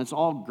people, and it's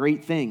all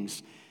great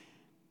things.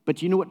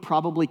 But you know what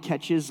probably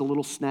catches a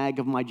little snag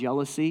of my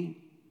jealousy?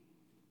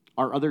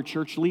 Our other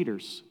church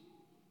leaders.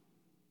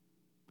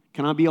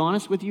 Can I be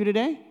honest with you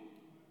today?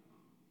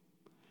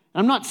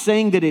 I'm not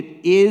saying that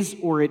it is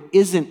or it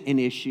isn't an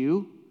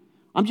issue.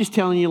 I'm just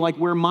telling you like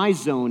where my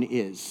zone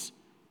is.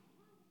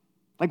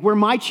 Like where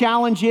my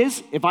challenge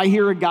is, if I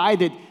hear a guy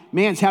that,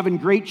 man's having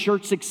great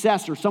church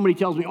success, or somebody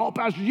tells me, oh,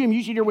 Pastor Jim,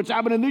 you should hear what's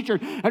happening in this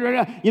church.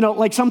 You know,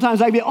 like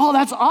sometimes I be, oh,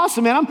 that's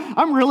awesome, man.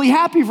 I'm really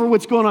happy for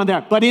what's going on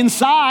there. But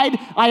inside,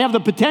 I have the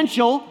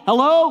potential,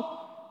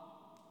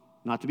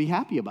 not to be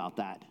happy about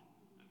that.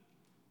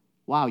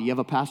 Wow, you have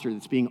a pastor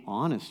that's being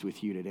honest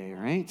with you today,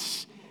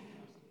 right?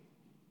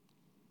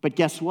 But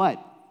guess what?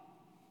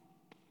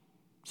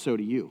 So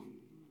do you.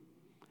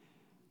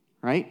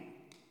 Right?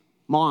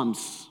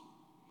 Moms,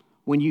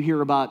 when you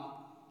hear about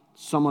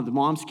some of the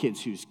moms'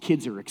 kids whose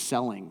kids are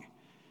excelling,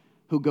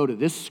 who go to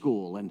this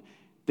school and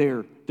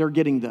they're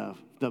getting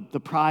the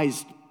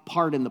prized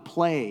part in the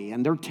play,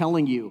 and they're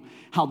telling you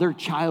how their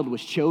child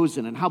was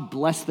chosen and how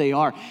blessed they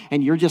are,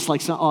 and you're just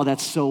like, oh,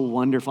 that's so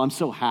wonderful. I'm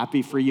so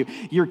happy for you.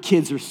 Your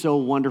kids are so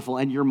wonderful,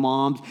 and your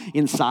moms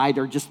inside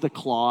are just the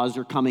claws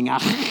are coming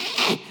out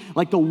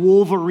like the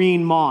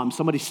Wolverine mom.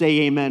 Somebody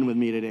say amen with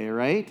me today,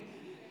 right?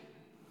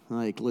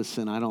 Like,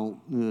 listen, I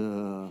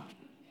don't...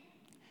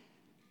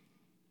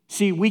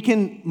 See, we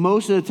can,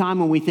 most of the time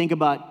when we think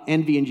about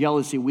envy and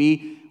jealousy,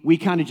 we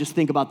kind of just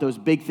think about those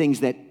big things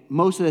that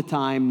most of the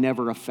time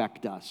never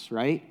affect us,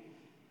 right?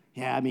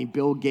 Yeah, I mean,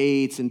 Bill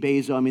Gates and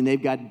Bezos, I mean,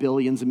 they've got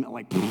billions and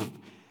like,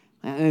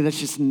 that's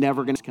just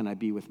never going to, can I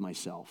be with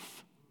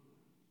myself?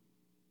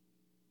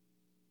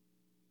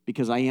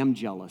 Because I am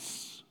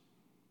jealous,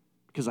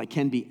 because I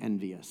can be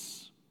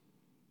envious.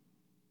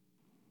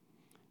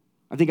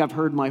 I think I've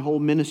heard my whole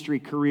ministry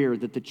career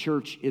that the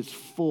church is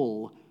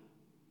full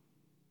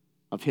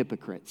of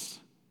hypocrites.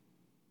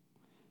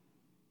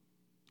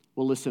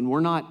 Well, listen,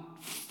 we're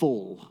not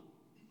full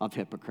of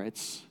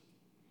hypocrites,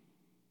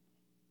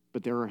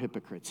 but there are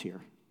hypocrites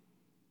here.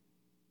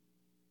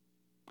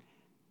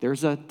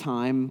 There's a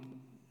time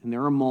and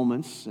there are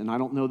moments, and I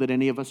don't know that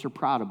any of us are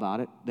proud about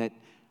it, that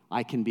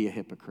I can be a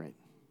hypocrite.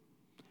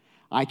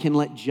 I can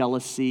let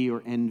jealousy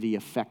or envy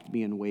affect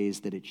me in ways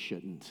that it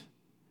shouldn't.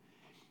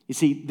 You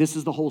see, this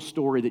is the whole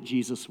story that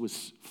Jesus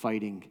was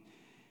fighting.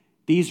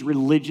 These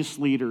religious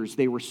leaders,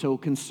 they were so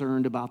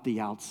concerned about the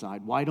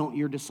outside. Why don't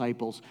your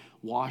disciples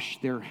wash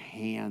their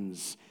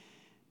hands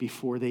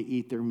before they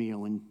eat their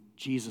meal? And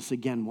Jesus,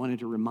 again, wanted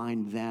to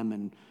remind them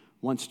and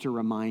wants to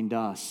remind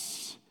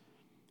us,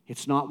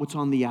 it's not what's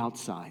on the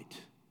outside.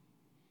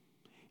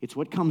 It's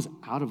what comes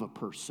out of a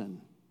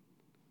person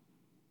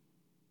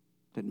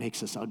that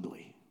makes us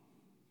ugly.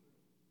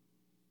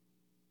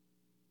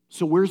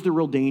 So where's the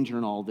real danger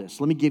in all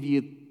this? Let me give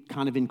you,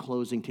 kind of in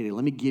closing today,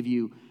 let me give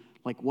you,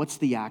 like, what's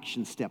the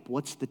action step?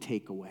 What's the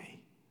takeaway?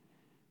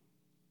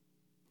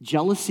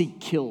 Jealousy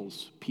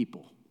kills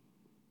people.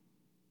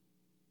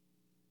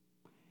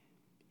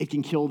 It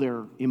can kill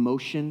their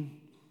emotion.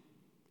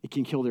 It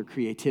can kill their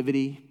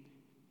creativity.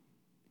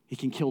 It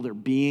can kill their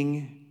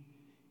being.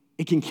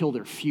 It can kill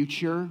their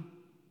future.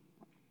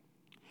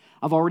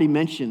 I've already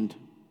mentioned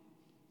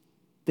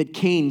that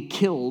Cain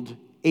killed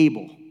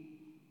Abel.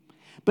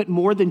 But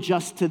more than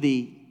just to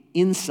the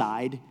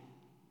inside,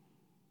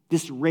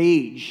 this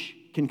rage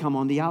can come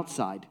on the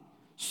outside.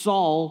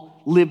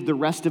 Saul lived the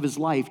rest of his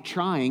life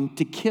trying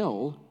to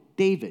kill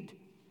David.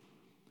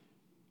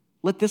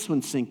 Let this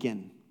one sink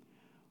in.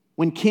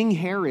 When King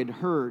Herod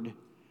heard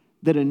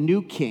that a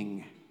new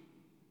king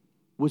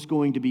was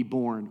going to be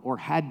born or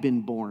had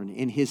been born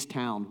in his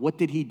town, what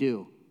did he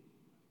do?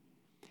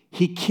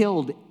 He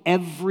killed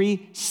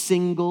every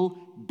single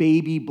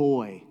baby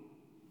boy,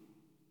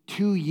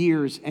 2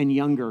 years and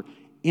younger,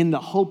 in the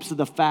hopes of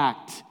the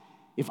fact,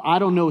 if I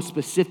don't know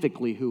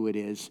specifically who it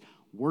is,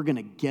 we're going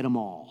to get them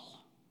all.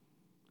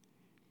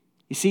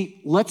 You see,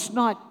 let's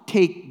not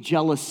take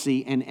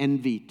jealousy and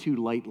envy too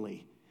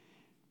lightly,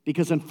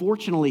 because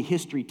unfortunately,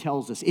 history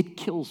tells us it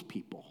kills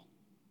people.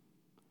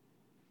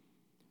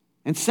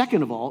 And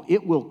second of all,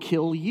 it will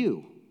kill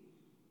you.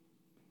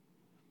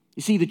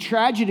 You see, the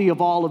tragedy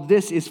of all of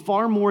this is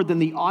far more than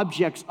the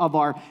objects of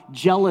our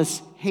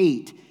jealous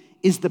hate,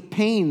 is the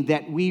pain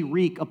that we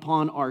wreak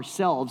upon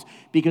ourselves,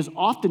 because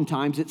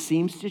oftentimes it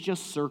seems to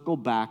just circle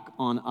back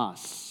on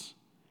us.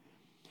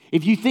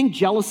 If you think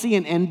jealousy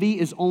and envy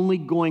is only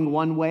going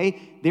one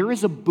way, there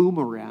is a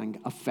boomerang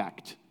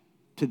effect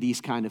to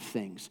these kind of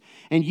things.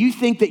 And you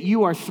think that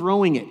you are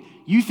throwing it.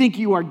 You think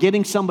you are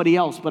getting somebody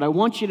else, but I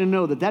want you to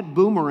know that that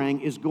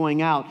boomerang is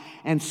going out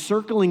and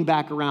circling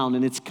back around,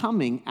 and it's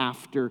coming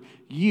after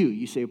you.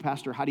 You say,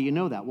 Pastor, how do you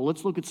know that? Well,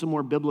 let's look at some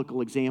more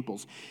biblical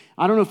examples.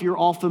 I don't know if you're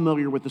all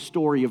familiar with the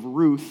story of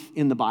Ruth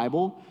in the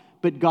Bible,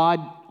 but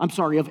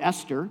of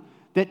Esther,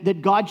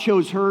 that God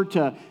chose her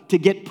to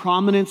get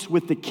prominence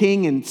with the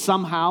king and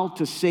somehow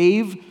to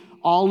save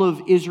all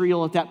of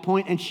Israel at that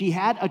point. And she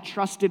had a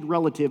trusted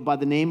relative by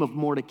the name of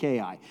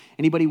Mordecai.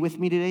 Anybody with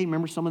me today?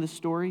 Remember some of this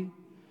story?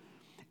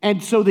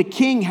 And so the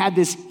king had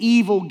this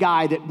evil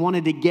guy that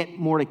wanted to get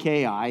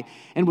Mordecai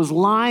and was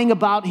lying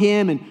about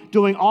him and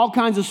doing all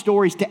kinds of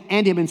stories to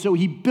end him. And so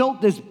he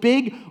built this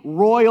big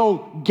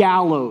royal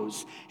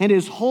gallows. And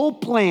his whole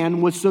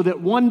plan was so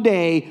that one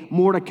day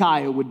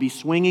Mordecai would be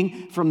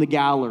swinging from the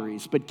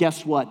galleries. But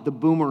guess what? The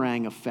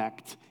boomerang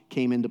effect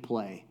came into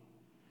play.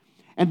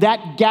 And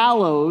that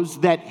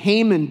gallows that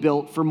Haman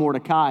built for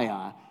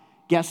Mordecai,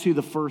 guess who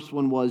the first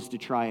one was to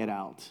try it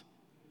out?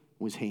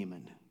 It was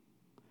Haman.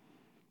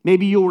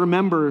 Maybe you'll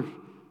remember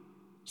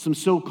some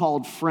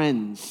so-called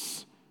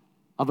friends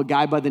of a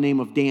guy by the name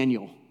of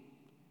Daniel.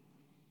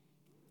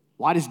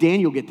 Why does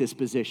Daniel get this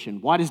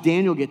position? Why does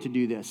Daniel get to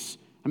do this?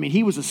 I mean,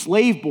 he was a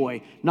slave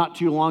boy not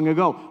too long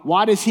ago.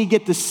 Why does he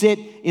get to sit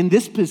in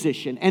this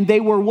position? And they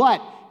were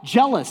what?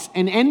 Jealous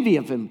and envy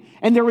of him.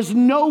 And there was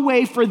no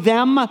way for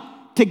them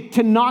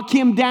to knock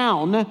him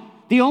down.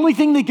 The only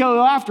thing they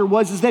go after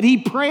is that he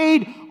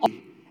prayed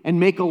and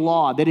make a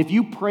law that if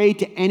you pray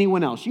to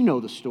anyone else, you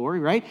know the story,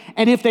 right?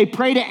 And if they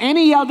pray to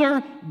any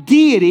other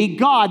deity,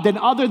 God,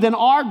 other than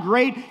our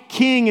great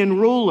king and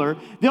ruler,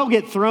 they'll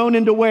get thrown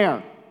into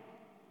where?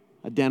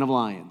 A den of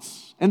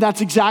lions. And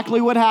that's exactly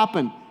what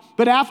happened.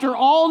 But after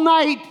all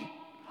night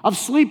of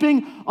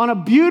sleeping on a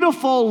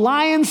beautiful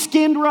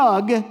lion-skinned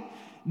rug,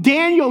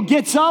 Daniel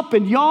gets up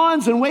and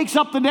yawns and wakes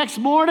up the next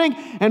morning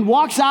and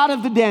walks out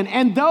of the den.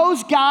 And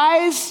those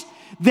guys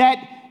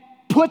that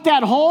put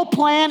that whole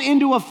plan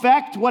into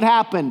effect, what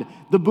happened?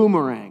 The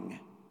boomerang.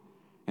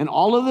 And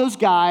all of those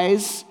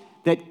guys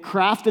that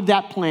crafted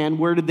that plan,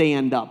 where did they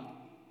end up?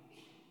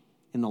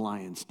 In the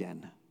lion's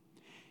den.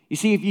 You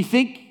see, if you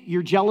think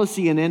your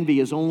jealousy and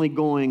envy is only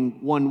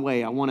going one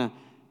way, I want to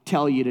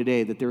tell you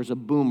today that there's a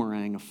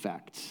boomerang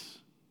effect.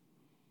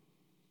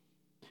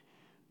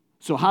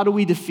 So how do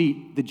we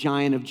defeat the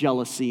giant of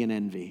jealousy and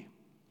envy?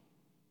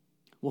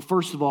 Well,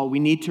 first of all, we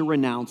need to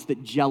renounce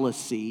that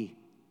jealousy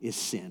is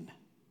sin.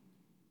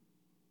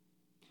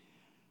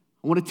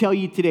 I want to tell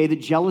you today that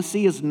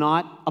jealousy is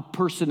not a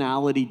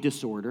personality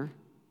disorder.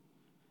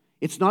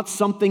 It's not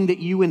something that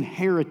you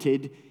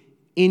inherited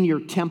in your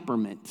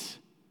temperament.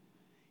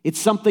 It's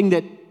something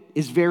that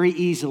is very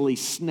easily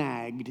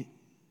snagged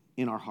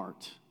in our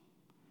heart.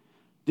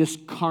 This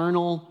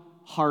carnal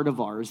heart of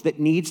ours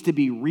that needs to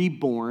be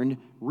reborn,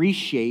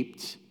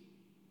 reshaped,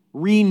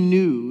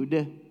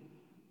 renewed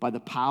by the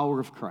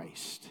power of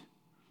Christ.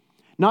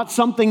 Not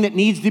something that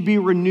needs to be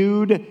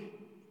renewed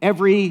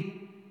every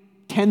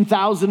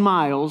 10,000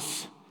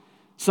 miles,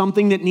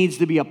 something that needs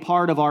to be a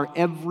part of our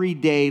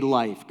everyday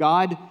life.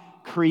 God,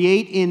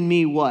 create in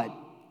me what?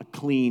 A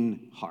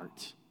clean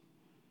heart.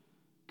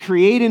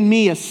 Create in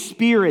me a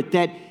spirit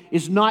that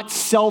is not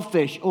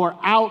selfish or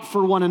out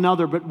for one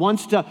another, but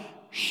wants to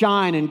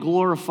shine and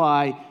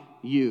glorify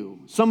you.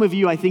 Some of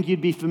you, I think you'd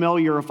be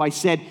familiar if I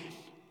said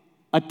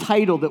a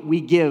title that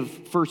we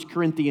give 1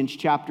 Corinthians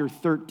chapter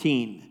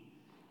 13.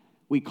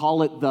 We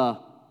call it the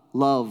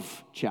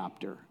love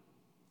chapter.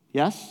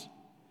 Yes?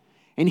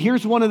 And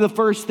here's one of the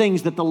first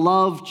things that the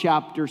love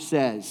chapter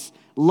says.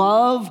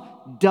 Love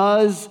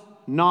does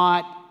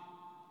not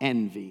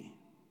envy.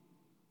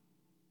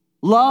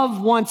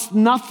 Love wants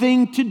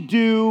nothing to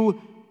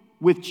do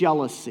with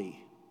jealousy.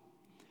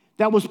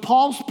 That was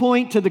Paul's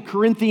point to the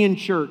Corinthian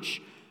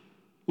church.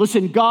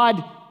 Listen,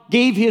 God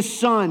gave his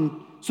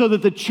son so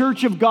that the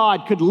church of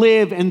God could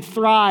live and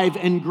thrive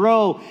and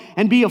grow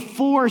and be a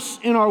force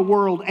in our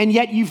world. And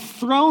yet you've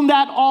thrown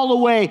that all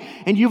away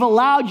and you've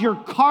allowed your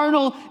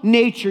carnal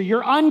nature,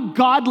 your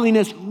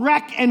ungodliness,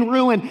 wreck and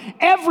ruin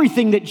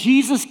everything that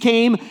Jesus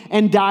came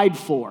and died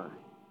for.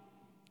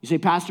 You say,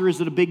 Pastor, is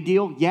it a big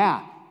deal?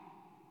 Yeah,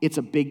 it's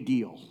a big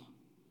deal.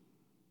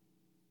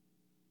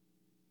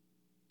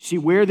 See,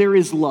 where there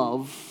is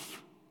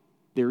love,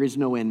 there is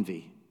no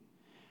envy.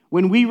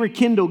 When we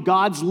rekindle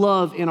God's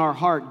love in our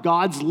heart,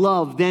 God's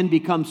love then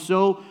becomes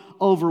so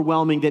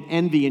overwhelming that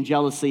envy and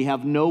jealousy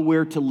have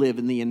nowhere to live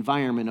in the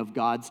environment of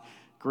God's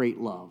great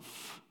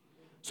love.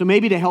 So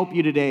maybe to help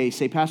you today,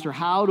 say, Pastor,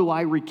 how do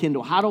I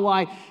rekindle?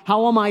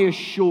 How am I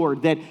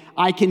assured that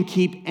I can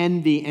keep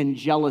envy and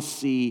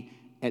jealousy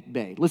at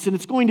bay? Listen,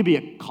 it's going to be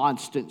a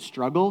constant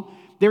struggle.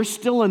 There's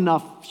still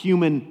enough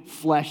human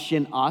flesh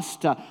in us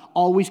to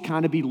always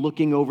kind of be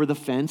looking over the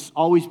fence,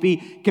 always be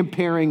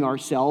comparing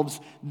ourselves,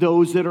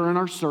 those that are in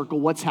our circle,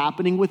 what's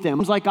happening with them.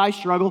 It's like I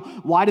struggle.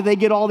 Why do they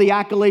get all the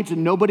accolades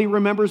and nobody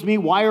remembers me?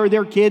 Why are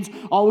their kids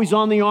always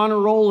on the honor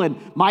roll and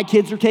my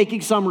kids are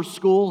taking summer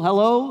school?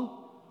 Hello?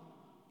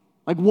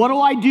 Like, what do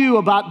I do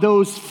about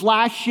those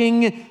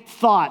flashing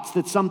thoughts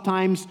that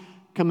sometimes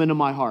come into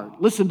my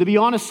heart. Listen, to be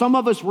honest, some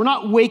of us, we're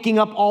not waking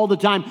up all the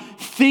time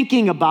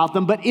thinking about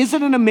them, but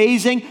isn't it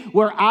amazing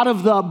where out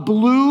of the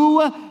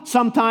blue,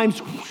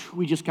 sometimes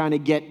we just kind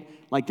of get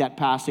like that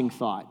passing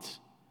thought.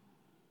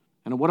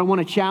 And what I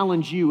want to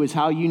challenge you is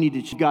how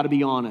you got to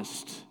be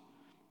honest.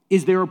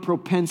 Is there a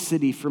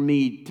propensity for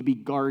me to be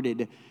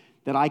guarded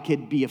that I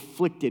could be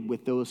afflicted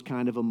with those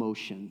kind of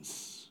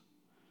emotions?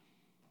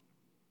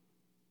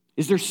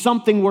 Is there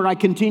something where I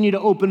continue to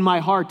open my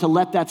heart to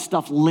let that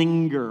stuff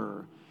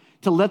linger?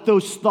 To let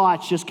those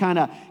thoughts just kind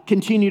of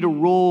continue to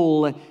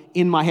roll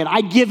in my head.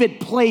 I give it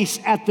place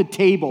at the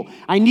table.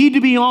 I need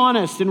to be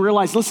honest and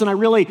realize, listen, I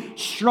really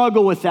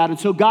struggle with that. And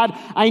so God,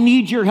 I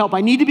need your help.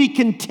 I need to be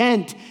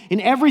content in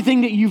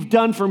everything that you've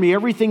done for me,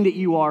 everything that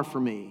you are for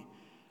me.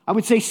 I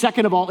would say,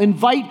 second of all,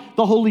 invite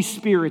the Holy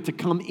Spirit to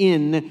come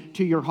in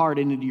to your heart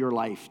and into your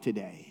life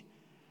today.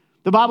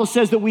 The Bible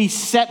says that we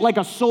set like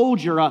a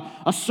soldier,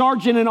 a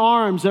sergeant in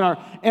arms at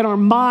our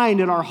mind,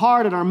 at our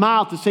heart, at our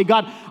mouth to say,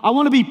 God, I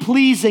want to be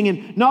pleasing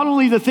in not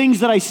only the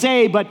things that I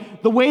say, but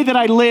the way that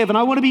I live. And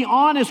I want to be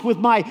honest with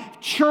my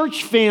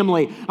church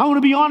family. I want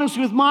to be honest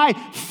with my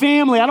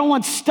family. I don't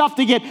want stuff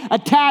to get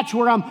attached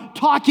where I'm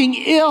talking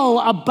ill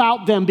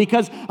about them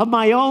because of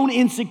my own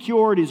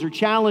insecurities or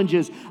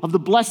challenges of the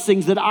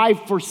blessings that I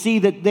foresee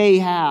that they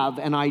have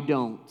and I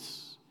don't.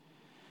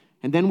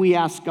 And then we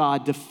ask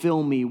God to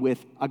fill me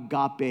with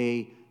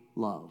agape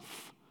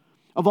love.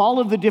 Of all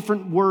of the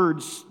different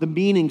words, the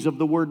meanings of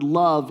the word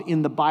love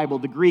in the Bible,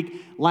 the Greek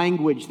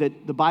language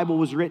that the Bible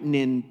was written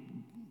in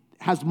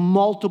has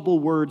multiple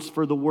words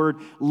for the word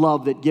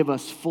love that give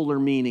us fuller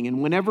meaning.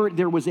 And whenever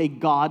there was a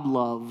God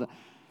love,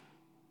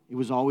 it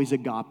was always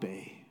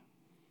agape.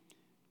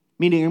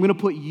 Meaning, I'm going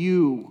to put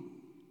you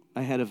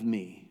ahead of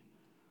me.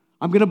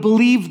 I'm going to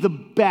believe the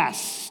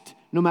best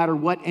no matter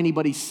what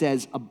anybody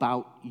says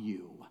about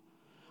you.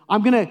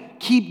 I'm going to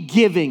keep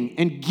giving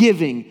and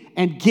giving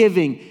and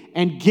giving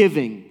and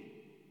giving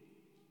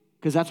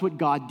because that's what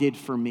God did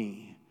for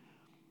me.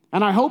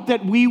 And I hope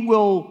that we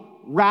will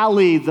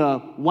rally the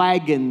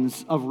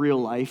wagons of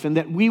real life and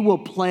that we will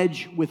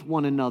pledge with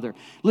one another.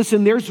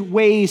 Listen, there's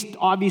ways to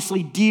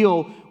obviously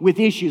deal with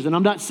issues. And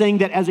I'm not saying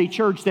that as a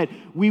church that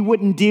we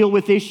wouldn't deal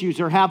with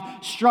issues or have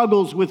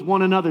struggles with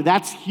one another.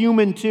 That's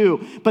human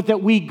too. But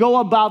that we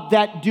go about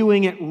that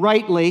doing it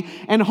rightly.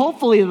 And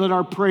hopefully that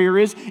our prayer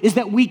is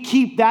that we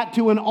keep that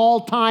to an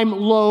all-time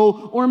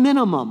low or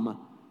minimum.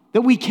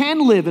 That we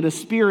can live in a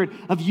spirit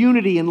of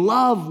unity and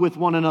love with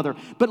one another.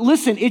 But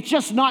listen, it's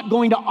just not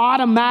going to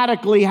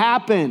automatically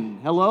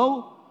happen.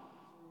 Hello?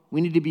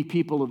 We need to be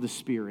people of the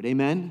Spirit.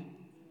 Amen?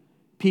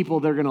 People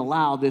that are going to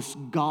allow this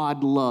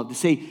God love to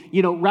say,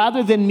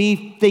 rather than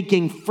me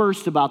thinking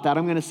first about that,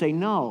 I'm going to say,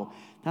 no,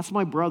 that's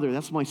my brother,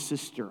 that's my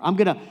sister. I'm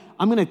going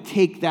to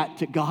take that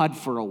to God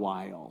for a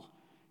while.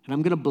 And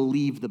I'm going to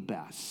believe the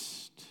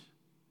best.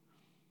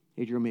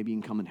 Adrian, maybe you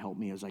can come and help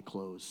me as I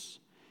close.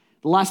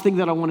 The last thing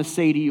that I want to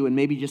say to you, and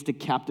maybe just to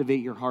captivate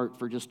your heart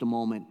for just a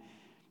moment,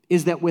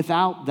 is that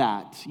without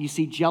that, you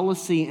see,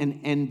 jealousy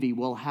and envy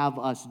will have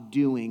us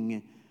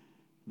doing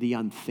the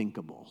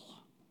unthinkable.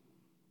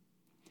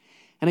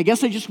 And I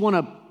guess I just want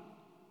to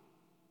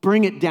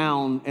bring it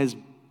down as,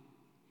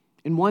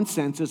 in one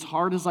sense, as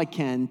hard as I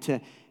can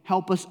to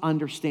help us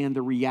understand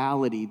the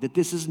reality that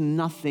this is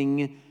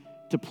nothing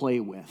to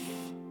play with.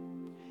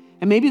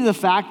 And maybe the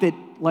fact that,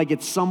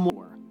 it's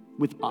somewhere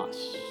with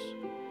us.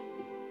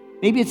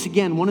 Maybe it's,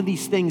 again, one of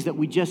these things that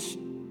we just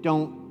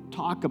don't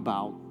talk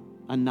about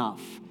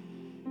enough.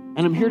 And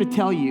I'm here to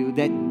tell you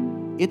that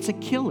it's a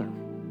killer.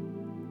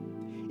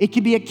 It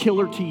could be a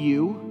killer to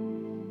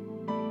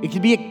you. It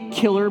could be a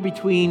killer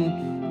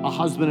between a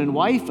husband and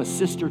wife, a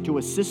sister to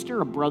a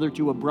sister, a brother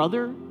to a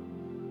brother,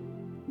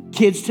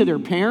 kids to their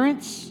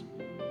parents.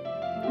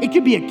 It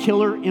could be a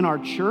killer in our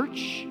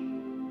church.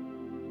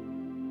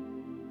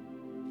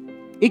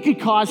 It could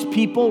cause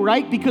people,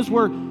 right, because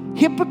we're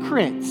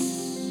hypocrites.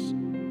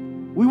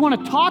 We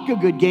want to talk a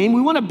good game.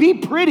 We want to be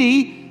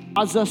pretty,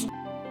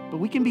 but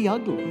we can be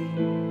ugly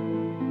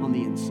on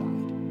the inside.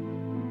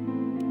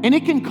 And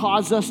it can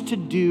cause us to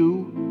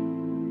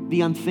do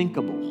the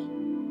unthinkable.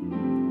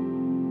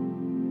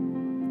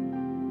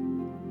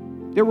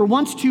 There were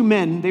once two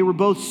men. They were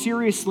both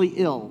seriously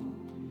ill.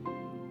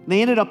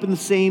 They ended up in the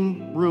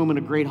same room in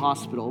a great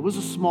hospital. It was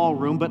a small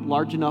room, but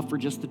large enough for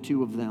just the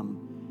two of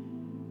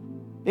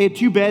them. They had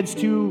two beds,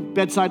 two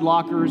bedside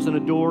lockers, and a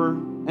door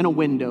and a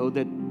window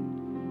that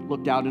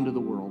looked out into the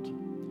world.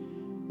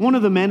 One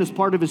of the men, as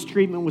part of his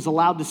treatment, was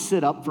allowed to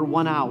sit up for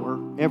 1 hour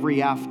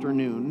every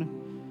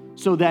afternoon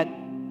so that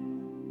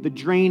the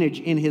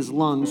drainage in his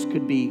lungs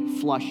could be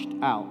flushed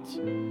out.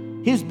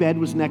 His bed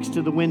was next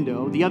to the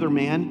window. The other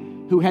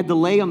man, who had to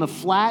lay on the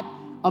flat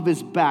of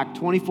his back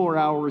 24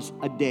 hours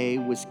a day,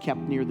 was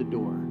kept near the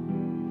door.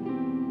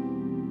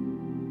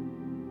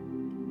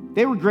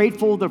 They were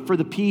grateful for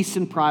the peace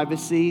and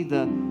privacy,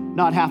 the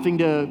not having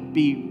to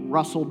be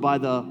rustled by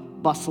the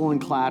bustle and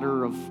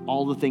clatter of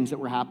all the things that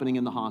were happening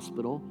in the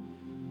hospital.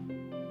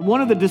 One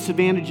of the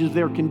disadvantages of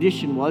their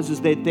condition is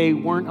that they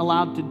weren't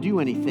allowed to do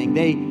anything.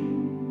 They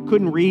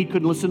couldn't read,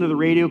 couldn't listen to the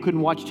radio,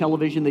 couldn't watch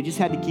television. They just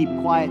had to keep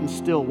quiet and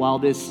still while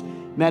this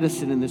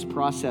medicine and this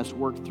process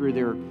worked through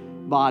their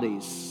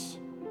bodies.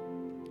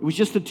 It was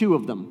just the two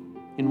of them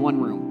in one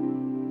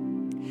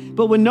room.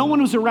 But when no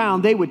one was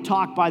around, they would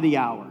talk by the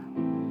hour.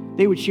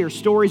 They would share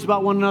stories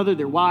about one another,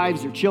 their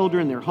wives, their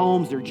children, their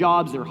homes, their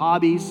jobs, their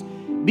hobbies,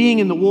 being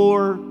in the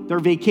war, their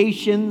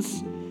vacations.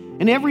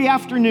 And every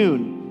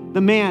afternoon, the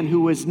man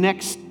who was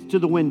next to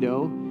the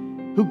window,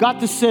 who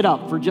got to sit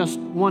up for just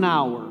 1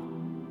 hour,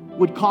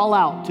 would call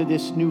out to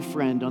this new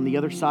friend on the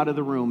other side of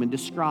the room and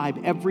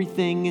describe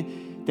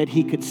everything that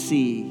he could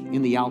see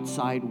in the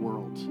outside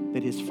world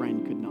that his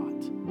friend could not.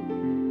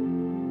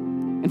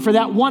 And for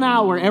that 1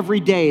 hour every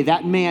day,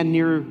 that man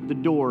near the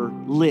door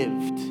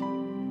lived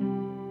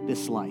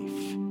this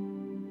life.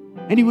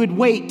 And he would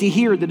wait to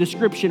hear the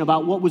description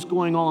about what was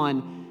going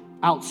on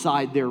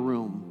outside their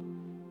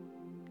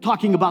room,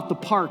 talking about the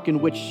park in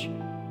which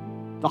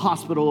the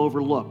hospital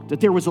overlooked, that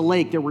there was a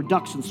lake, there were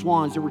ducks and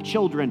swans, there were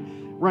children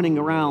running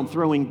around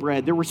throwing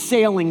bread, there were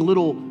sailing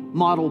little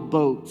model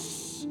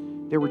boats,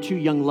 there were two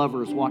young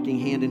lovers walking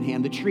hand in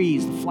hand, the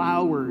trees, the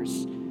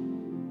flowers,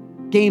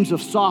 games of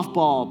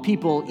softball,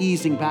 people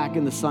easing back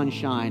in the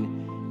sunshine.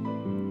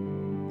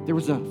 There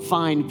was a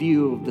fine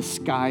view of the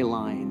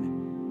skyline.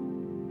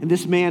 And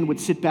this man would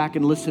sit back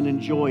and listen and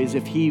enjoy as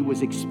if he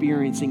was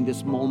experiencing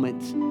this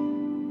moment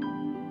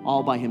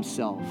all by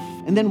himself.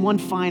 And then one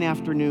fine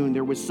afternoon,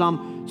 there was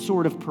some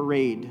sort of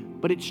parade,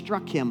 but it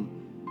struck him,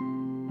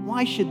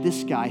 why should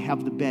this guy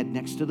have the bed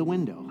next to the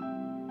window?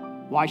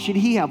 Why should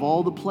he have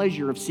all the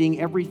pleasure of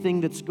seeing everything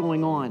that's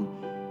going on?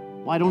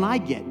 Why don't I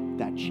get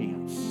that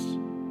chance?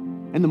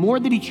 And the more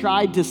that he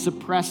tried to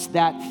suppress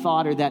that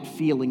thought or that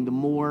feeling, the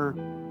more,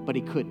 but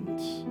he couldn't.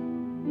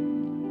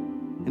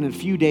 And in a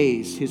few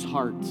days, his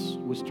heart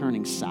was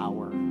turning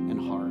sour and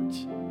hard.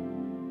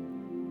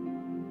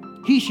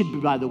 He should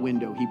be by the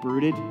window, he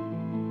brooded.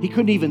 He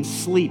couldn't even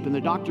sleep, and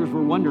the doctors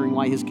were wondering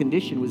why his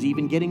condition was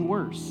even getting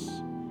worse.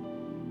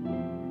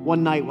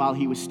 One night while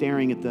he was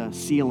staring at the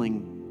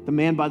ceiling, the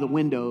man by the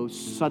window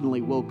suddenly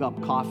woke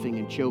up coughing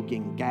and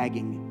choking,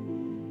 gagging.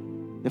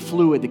 The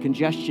fluid, the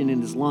congestion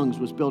in his lungs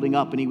was building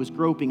up, and he was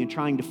groping and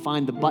trying to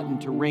find the button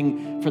to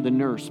ring for the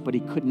nurse, but he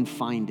couldn't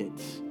find it.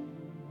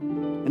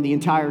 And the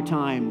entire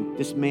time,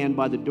 this man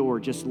by the door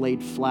just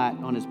laid flat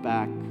on his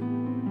back,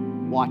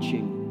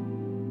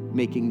 watching,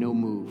 making no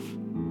move.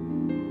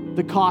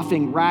 The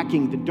coughing,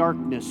 racking, the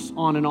darkness,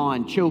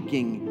 on,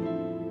 choking.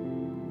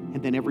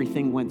 And then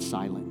everything went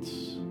silent.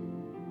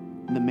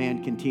 And the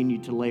man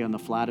continued to lay on the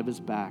flat of his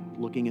back,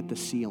 looking at the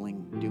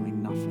ceiling,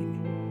 doing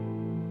nothing.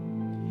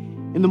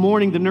 In the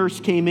morning, the nurse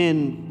came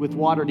in with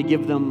water to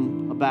give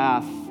them a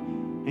bath,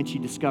 and she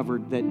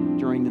discovered that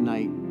during the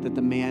night that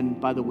the man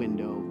by the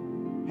window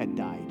had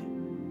died.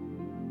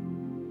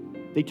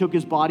 They took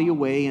his body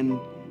away, and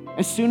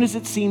as soon as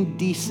it seemed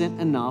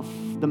decent enough,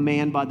 the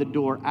man by the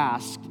door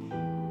asked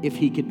if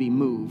he could be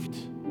moved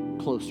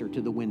closer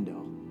to the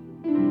window.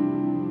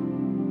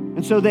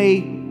 And so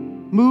they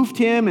moved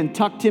him and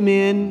tucked him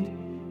in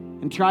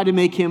and tried to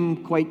make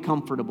him quite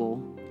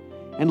comfortable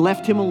and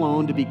left him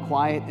alone to be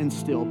quiet and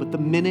still. But the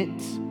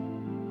minute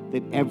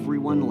that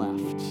everyone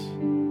left,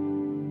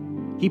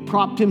 he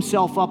propped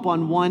himself up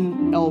on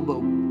one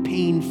elbow,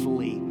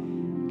 painfully,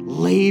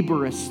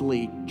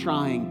 laboriously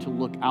trying to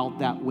look out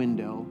that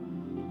window,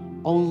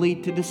 only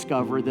to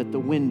discover that the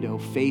window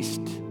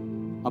faced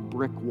a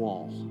brick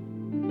wall.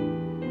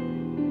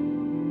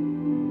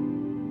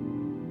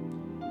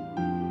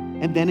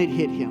 And then it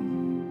hit him.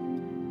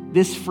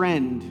 This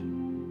friend,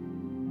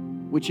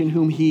 which in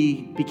whom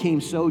he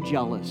became so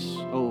jealous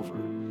over,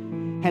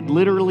 had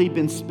literally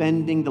been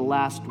spending the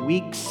last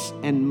weeks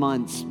and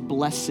months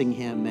blessing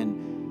him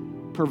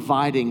and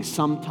providing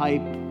some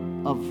type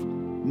of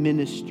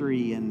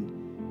ministry and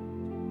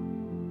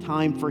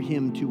time for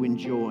him to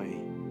enjoy.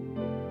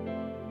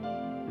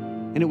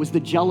 And it was the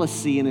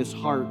jealousy in his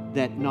heart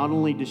that not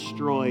only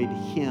destroyed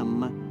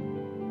him,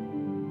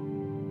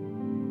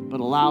 but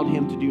allowed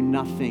him to do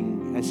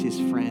nothing as his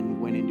friend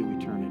went into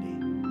eternity.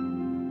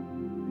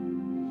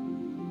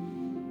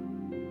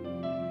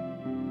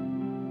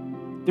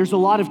 There's a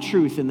lot of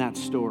truth in that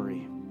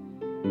story.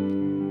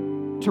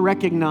 To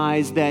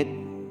recognize that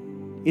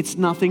it's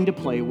nothing to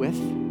play with.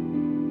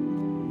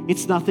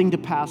 It's nothing to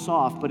pass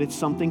off, but it's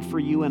something for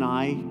you and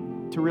I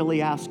to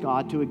really ask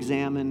God to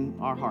examine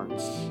our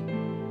hearts.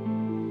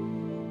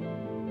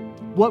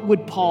 What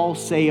would Paul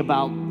say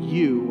about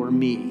you or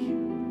me?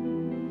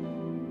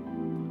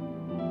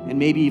 And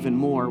maybe even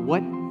more,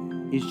 what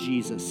is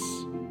Jesus,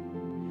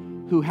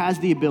 who has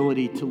the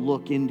ability to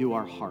look into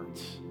our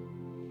hearts?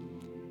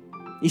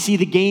 You see,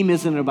 the game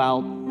isn't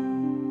about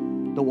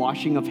the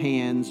washing of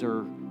hands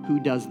or who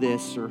does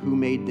this or who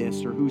made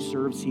this or who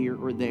serves here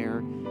or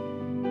there.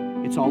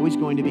 It's always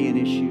going to be an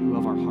issue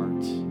of our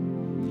hearts.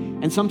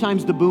 And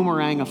sometimes the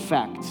boomerang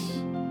effect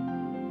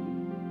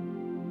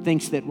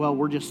thinks that, well,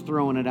 we're just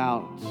throwing it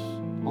out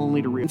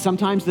only to realize. And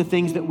sometimes the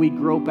things that we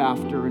grope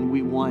after and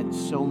we want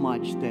so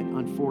much that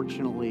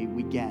unfortunately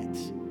we get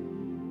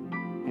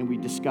and we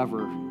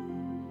discover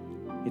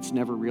it's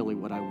never really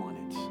what I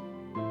wanted.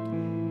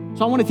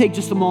 So I want to take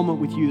just a moment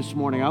with you this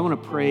morning. I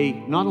want to pray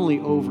not only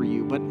over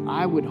you, but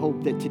I would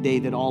hope that today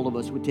that all of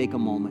us would take a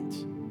moment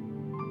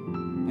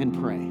and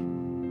pray.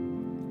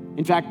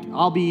 In fact,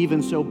 I'll be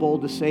even so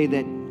bold to say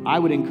that I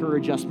would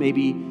encourage us,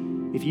 maybe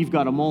if you've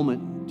got a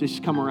moment,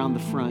 just come around the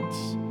front.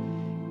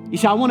 You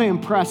see, I want to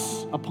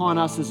impress upon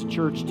us as a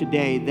church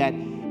today that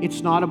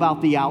it's not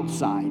about the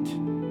outside,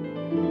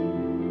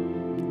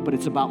 but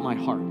it's about my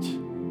heart.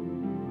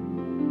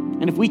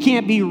 And if we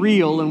can't be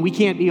real and we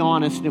can't be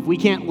honest, and if we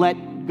can't let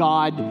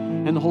God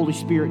and the Holy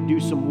Spirit do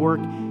some work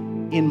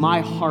in my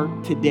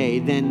heart today,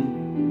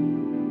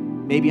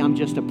 then maybe I'm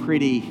just a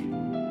pretty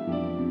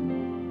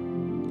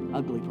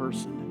ugly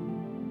person.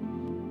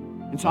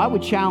 And so I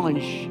would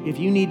challenge, if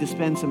you need to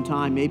spend some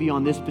time maybe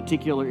on this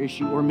particular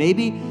issue, or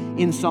maybe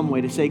in some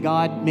way to say,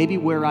 God, maybe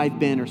where I've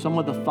been or some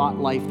of the thought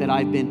life that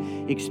I've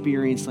been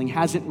experiencing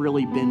hasn't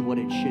really been what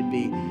it should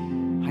be.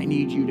 I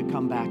need you to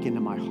come back into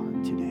my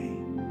heart today.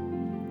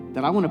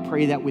 That I want to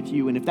pray that with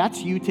you. And if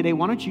that's you today,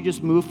 why don't you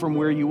just move from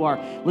where you are?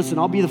 Listen,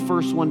 I'll be the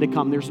first one to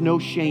come. There's no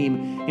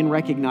shame in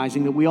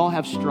recognizing that we all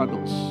have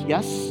struggles.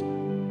 Yes?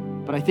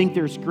 But I think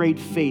there's great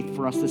faith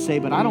for us to say,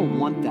 but I don't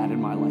want that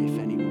in my life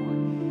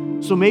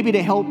anymore. So maybe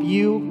to help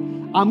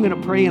you, I'm going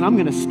to pray and I'm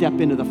going to step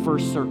into the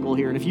first circle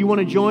here. And if you want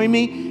to join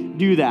me,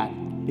 do that.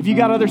 If you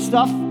got other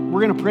stuff,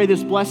 we're going to pray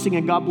this blessing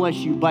and God bless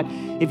you. But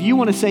if you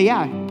want to say,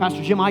 yeah,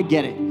 Pastor Jim, I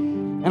get it.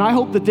 And I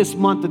hope that this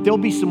month that there'll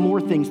be some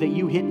more things that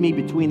you hit me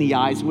between the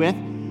eyes with,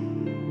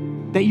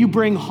 that you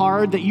bring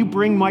hard, that you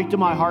bring Mike to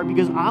my heart,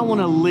 because I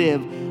want to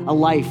live a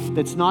life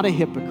that's not a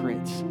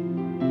hypocrite.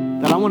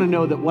 That I want to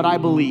know that what I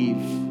believe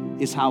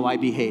is how I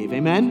behave.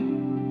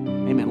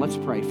 Amen? Amen. Let's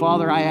pray.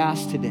 Father, I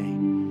ask today,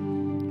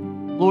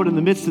 Lord, in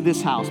the midst of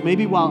this house,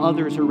 maybe while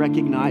others are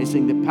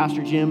recognizing that,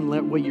 Pastor Jim,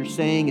 what you're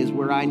saying is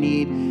where I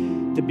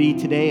need to be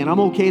today, and I'm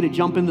okay to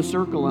jump in the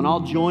circle, and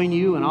I'll join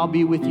you, and I'll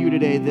be with you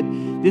today, that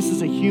this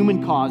is a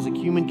human cause, a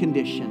human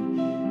condition.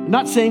 I'm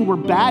not saying we're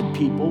bad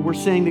people. We're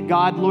saying that,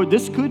 God, Lord,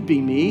 this could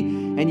be me,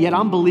 and yet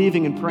I'm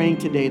believing and praying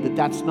today that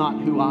that's not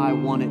who I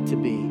want it to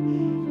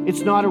be.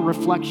 It's not a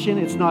reflection.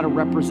 It's not a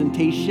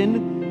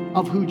representation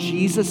of who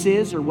Jesus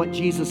is or what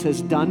Jesus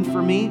has done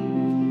for me.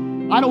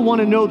 I don't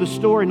want to know the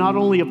story not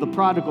only of the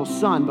prodigal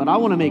son, but I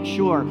want to make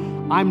sure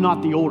I'm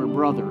not the older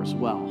brother as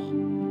well.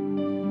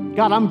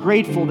 God, I'm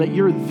grateful that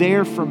you're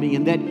there for me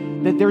and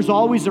that there's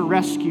always a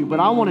rescue, but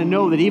I want to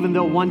know that even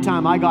though one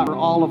time I got for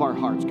all of our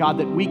hearts, God,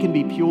 that we can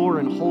be pure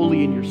and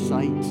holy in your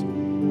sight.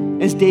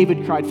 As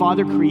David cried,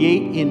 Father,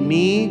 create in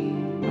me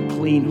a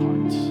clean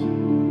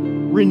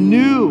heart.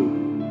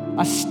 Renew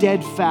a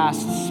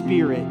steadfast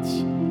spirit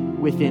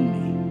within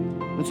me.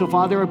 And so,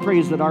 Father, I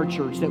pray that our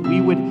church, that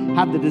we would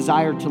have the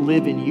desire to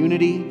live in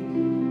unity,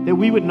 that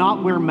we would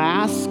not wear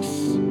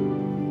masks,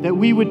 that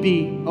we would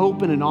be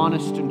open and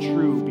honest and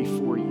true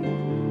before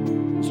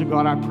you. So,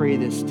 God, I pray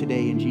this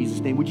today in Jesus'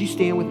 name. Would you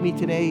stand with me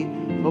today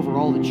over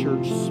all the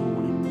church this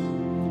morning?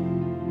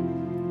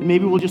 And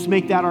maybe we'll just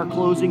make that our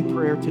closing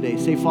prayer today.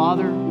 Say,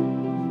 Father,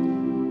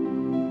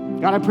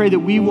 God, I pray that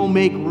we will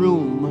make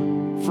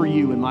room for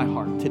you in my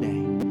heart today,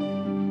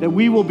 that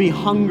we will be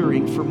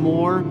hungering for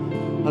more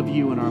of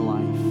you in our life.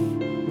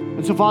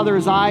 And so, Father,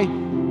 as I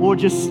will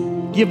just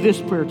give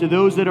this prayer to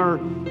those that are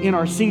in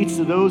our seats,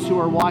 to those who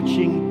are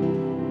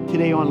watching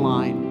today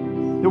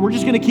online, that we're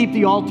just going to keep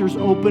the altars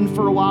open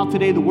for a while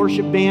today. The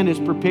worship band is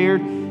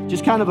prepared,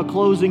 just kind of a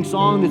closing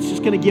song that's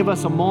just going to give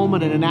us a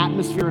moment and an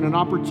atmosphere and an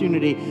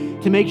opportunity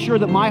to make sure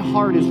that my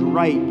heart is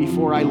right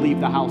before I leave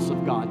the house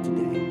of God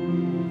today.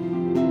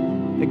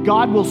 That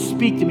God will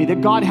speak to me,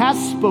 that God has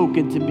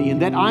spoken to me,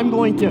 and that I'm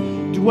going to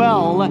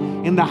dwell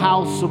in the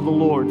house of the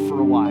Lord for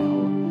a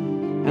while.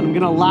 And I'm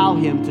going to allow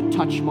him to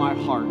touch my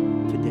heart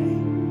today.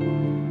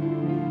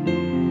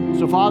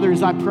 So, Father,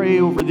 as I pray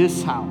over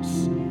this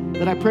house,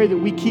 that I pray that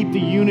we keep the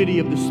unity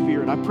of the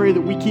Spirit. I pray that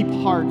we keep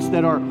hearts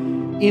that are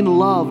in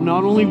love,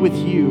 not only with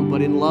you,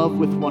 but in love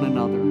with one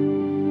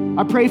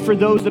another. I pray for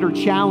those that are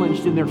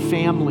challenged in their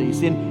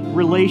families, in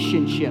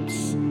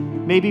relationships,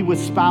 maybe with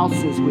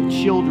spouses, with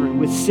children,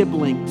 with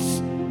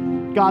siblings.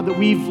 God, that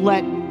we've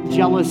let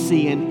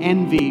jealousy and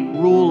envy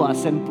rule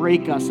us and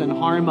break us and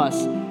harm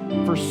us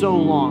for so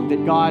long.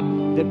 That, God,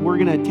 that we're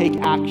going to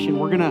take action.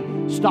 We're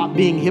going to stop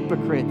being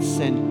hypocrites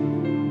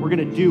and we're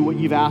going to do what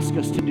you've asked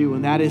us to do,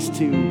 and that is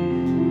to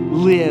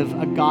live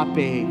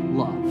agape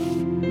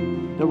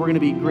love. That we're going to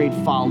be great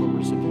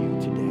followers of you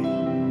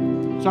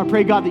today. So I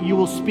pray, God, that you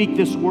will speak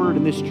this word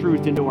and this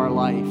truth into our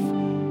life.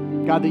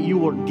 God, that you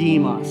will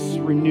redeem us,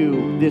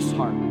 renew this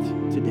heart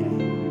today,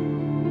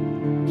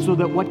 so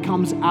that what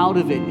comes out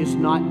of it is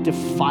not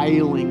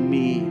defiling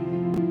me,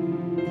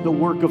 the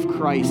work of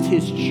Christ,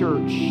 his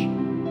church,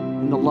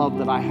 and the love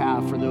that I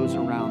have for those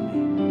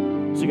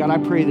around me. So God, I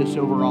pray this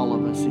over all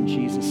of us in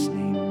Jesus'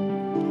 name.